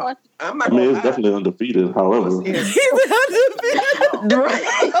I don't want to. I'm not it's definitely undefeated, however. He's undefeated.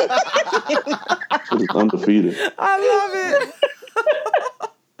 It's undefeated. I love it.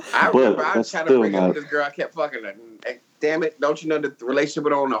 I remember I was trying to break up with this girl. I kept fucking her. And damn it, don't you know the relationship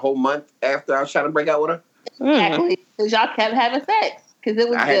went on a whole month after I was trying to break out with her? Exactly. Because y'all kept having sex. Because it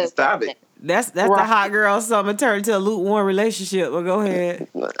was I good. had to stop it. That's the hot girl summer turned to a lukewarm relationship. Well, go ahead.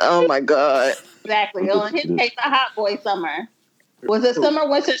 Oh my God. Exactly. Well, in his case, a hot boy summer. Was it summer,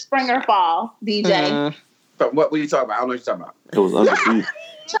 winter, spring, or fall, DJ? But what were you talking about? I don't know what you're talking about. It was undefeated.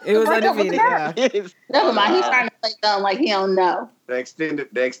 It was undefeated, yeah. Never mind. He's trying to play dumb like he don't know. The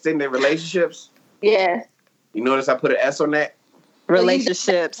extended relationships. Yes. You notice I put an S on that?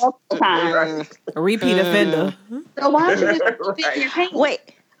 Relationships. Multiple times. A repeat offender. So why don't you just stick your hand? Wait.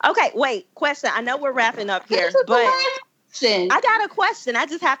 Question. I know we're wrapping up here, but I got a question. I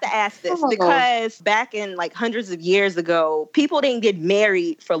just have to ask this because back in like hundreds of years ago, people didn't get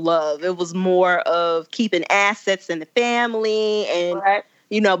married for love. It was more of keeping assets in the family and,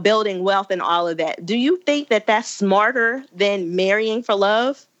 building wealth and all of that. Do you think that that's smarter than marrying for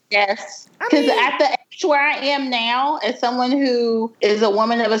love? Yes. Because at the age where I am now, as someone who is a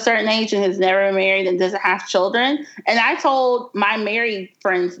woman of a certain age and has never married and doesn't have children, and I told my married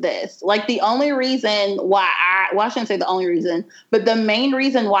friends this, like the only reason why I shouldn't say the only reason, but the main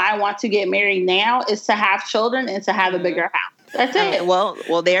reason why I want to get married now is to have children and to have a bigger house. That's it.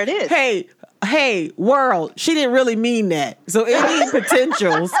 Well, there it is. Hey, world, she didn't really mean that. So any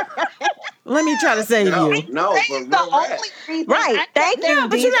potentials, Let me try to save you. No, That's but the real only rap. reason. Right. Thank you,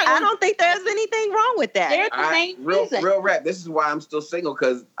 but you Deej. got- I don't think there's anything wrong with that. There's the main reason. Real rap. This is why I'm still single,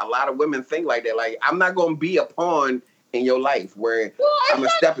 because a lot of women think like that. Like, I'm not gonna be a pawn in your life where I'm a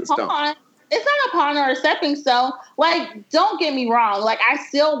stepping stone. It's not a pawn or a stepping stone. Like, don't get me wrong. Like, I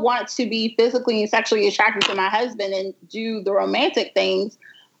still want to be physically and sexually attracted to my husband and do the romantic things.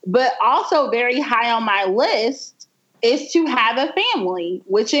 But also very high on my list is to have a family,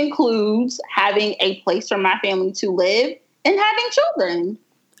 which includes having a place for my family to live and having children.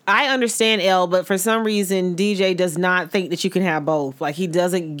 I understand, Elle, but for some reason, DJ does not think that you can have both. Like, he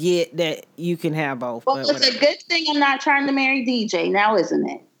doesn't get that you can have both. Well, but it's whatever. a good thing I'm not trying to marry DJ now, isn't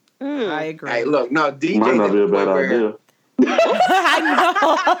it? I agree. Hey, look, no, DJ Might not be a bad where- idea. I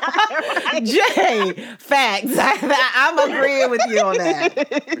know. Jay, facts. I'm agreeing with you on that.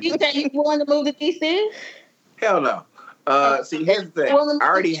 DJ, you willing to move to DC? Hell no. See, here's the thing. I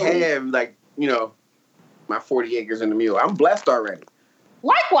already have, like, my 40 acres in the mule. I'm blessed already.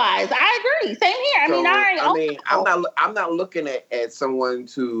 Likewise, I agree. Same here. I'm not looking at someone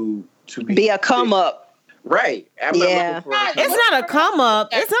to Be a come up. Right. I'm Yeah. not looking for It's not a come up.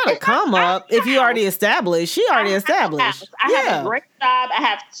 It's not a come up if you already established. She already established. I have a great job. I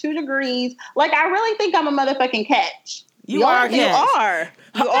have 2 degrees. Like, I really think I'm a motherfucking catch. You are a You catch. are.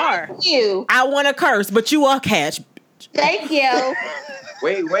 You are. Thank you. I want to curse, but you a catch. Thank you.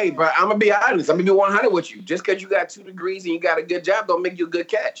 Wait, but I'm gonna be honest. I'm gonna be 100 with you. Just because you got 2 degrees and you got a good job, don't make you a good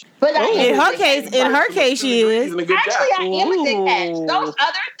catch. But In her case, she is. A good actually, job. I am a good catch. Those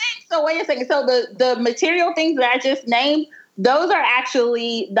other things. So wait a second. So the material things that I just named, those are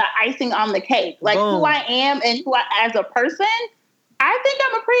actually the icing on the cake. Like Boom. who I am and who I, as a person, I think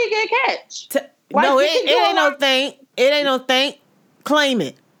I'm a pretty good catch. Like, No, you it can do ain't a no lot- thing. It ain't no thing. Claim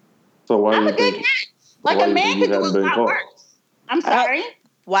it. So why I'm do a you good think? catch. Like why a do you man think you could do a haven't been lot caught? worse. I'm sorry.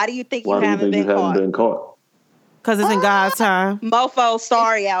 Why do you think you Why do you haven't think you been haven't caught? been caught? Because it's in God's time. Mofo,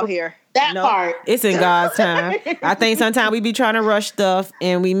 sorry out here. That No, part. it's in God's time. I think sometimes we be trying to rush stuff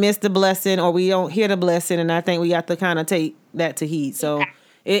and we miss the blessing or we don't hear the blessing, and I think we have to kind of take that to heed. So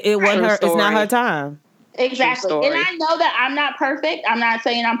it wasn't True her. It's not story. her time. Exactly. True And story. I know that I'm not perfect. I'm not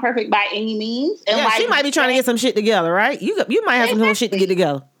saying I'm perfect by any means. And Yeah, she might be trying to get some shit together, right? You might have some whole shit to get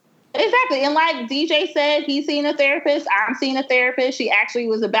together. Exactly. And like DJ said, he's seeing a therapist. I'm seeing a therapist. She actually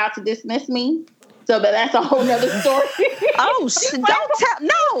was about to dismiss me. So, but that's a whole nother story. Oh, don't tell.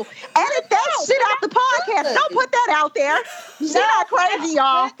 No, edit that shit out the podcast. Don't put that out there. She's not crazy,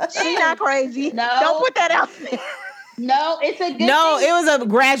 y'all. She's not crazy. No. Don't put that out there. No, it's a good No, thing. it was a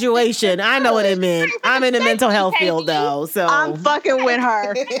graduation. I know what it meant. I'm in the mental health field though, so. I'm fucking with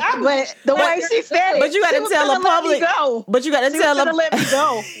her. But the way she said it, But you gotta she was tell the gonna let me public- go. But you got to She was tell gonna them. let me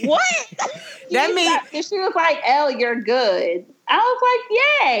go. What? That means. And she was like, Elle, you're good. I was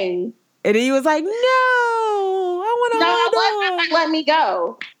like, yay. And he was like, "No, I want to No, I hold wasn't. on." Like, let me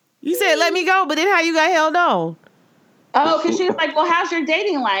go. You said, "Let me go," but then how you got held on? Oh, because she was like, well, how's your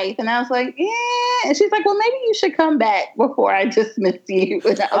dating life? And I was like, yeah. And she's like, well, maybe you should come back before I dismiss you.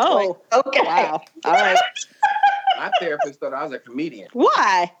 And I was like, okay. Wow. All right. My therapist thought I was a comedian.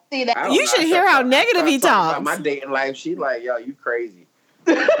 Why? See that? I don't You know. should I hear started how talking- negative he I started talking talks. about my dating life. She like, yo, you crazy.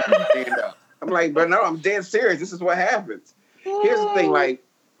 Stand up. I'm like, but no, I'm dead serious. This is what happens. Here's the thing, like,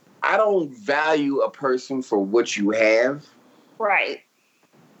 I don't value a person for what you have, Right.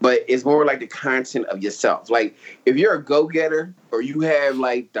 but it's more like the content of yourself. Like, if you're a go-getter or you have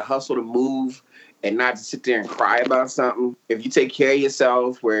like the hustle to move and not to sit there and cry about something, if you take care of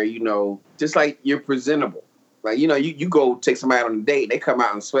yourself where, just like you're presentable. Like, you go take somebody on a date, they come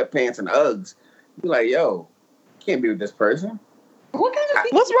out in sweatpants and Uggs. You're like, yo, can't be with this person. What kind of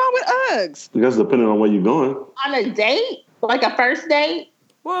people What's wrong with Uggs? I guess depending on where you're going. on a date? Like a first date?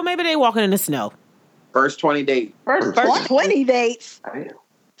 Well, maybe they walking in the snow. First 20 date. First First 20 dates. Damn.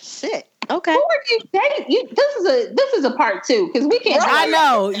 Shit. Okay. Who are you dating? This is a part 2 because we can't. I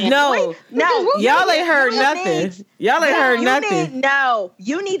know, no, No, y'all ain't heard you nothing. need- Y'all ain't heard nothing.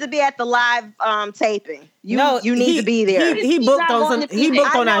 You need to be at the live taping. You need he- to be there. He He's booked not on going some. to He be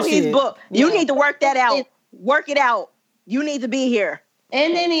booked there. on I know our he's shit. booked. You Yeah. need to work that out. Work it out. You need to be here.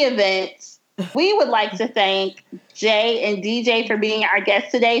 In any event, we would like to thank Jay and DJ for being our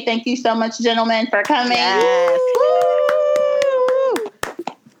guests today. Thank you so much, gentlemen, for coming. Yes.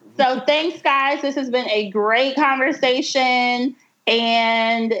 So thanks, guys. This has been a great conversation.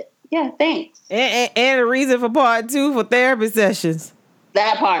 And yeah, thanks. And a reason for part 2 for therapy sessions.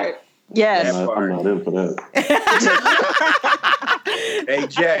 That part. Yes. I'm not in for that.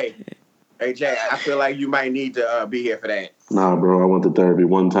 Hey, Jay, I feel like you might need to be here for that. Nah, bro. I went to therapy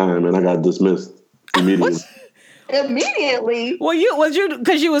one time and I got dismissed immediately. Immediately. Well, was you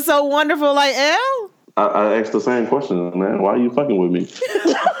because you was so wonderful, like L? I asked the same question, man. Why are you fucking with me?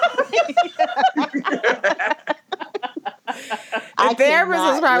 The therapist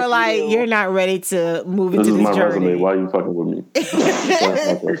was probably like, "You're not ready to move into this my journey." Resume. Why are you fucking with me?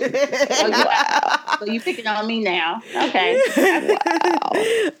 So you picking on me now? Okay. Wow.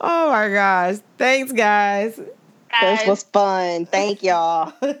 Oh my gosh! Thanks, guys. This was fun. Thank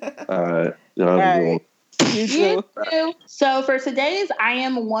y'all. All right. Y'all have a good one. You too. So for today's I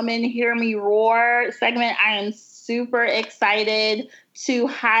Am Woman, Hear Me Roar segment, I am super excited to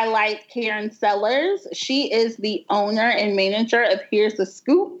highlight Karen Sellers. She is the owner and manager of Here's the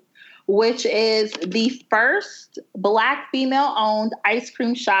Scoop, which is the first Black female-owned ice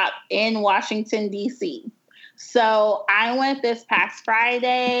cream shop in Washington, D.C. So I went this past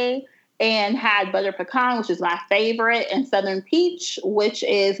Friday and had butter pecan, which is my favorite, and southern peach, which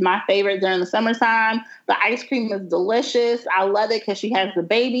is my favorite during the summertime. The ice cream is delicious. I love it because she has the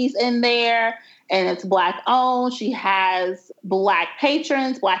babies in there, and it's Black owned. She has Black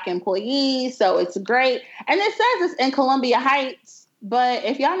patrons, Black employees, so it's great. And it says it's in Columbia Heights, but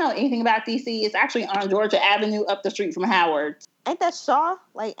if y'all know anything about DC, it's actually on Georgia Avenue up the street from Howard. Ain't that Shaw?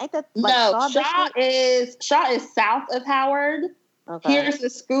 Ain't that no? Shaw is south of Howard. Okay. Here's the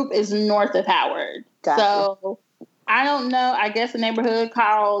Scoop is north of Howard. Gotcha. So I don't know. I guess the neighborhood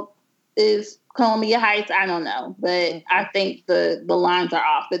called is Columbia Heights. I don't know, but I think the lines are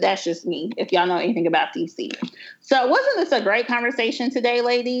off. But that's just me. If y'all know anything about DC, so wasn't this a great conversation today,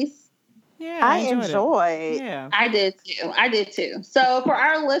 ladies? Yeah, I enjoyed. Yeah, I did too. So for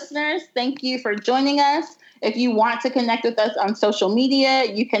our listeners, thank you for joining us. If you want to connect with us on social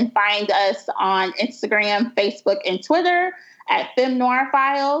media, you can find us on Instagram, Facebook, and Twitter at Femme Noir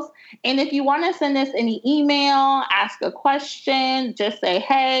Files. And if you want to send us any email, ask a question, just say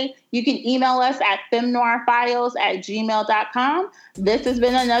hey, you can email us at femnoirfiles@gmail.com. This has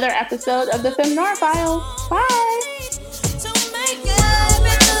been another episode of the Femme Noir Files. Bye.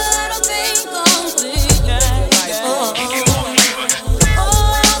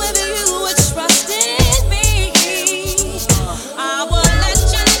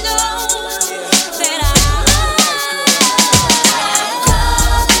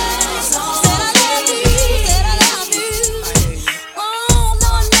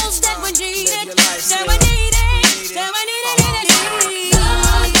 Say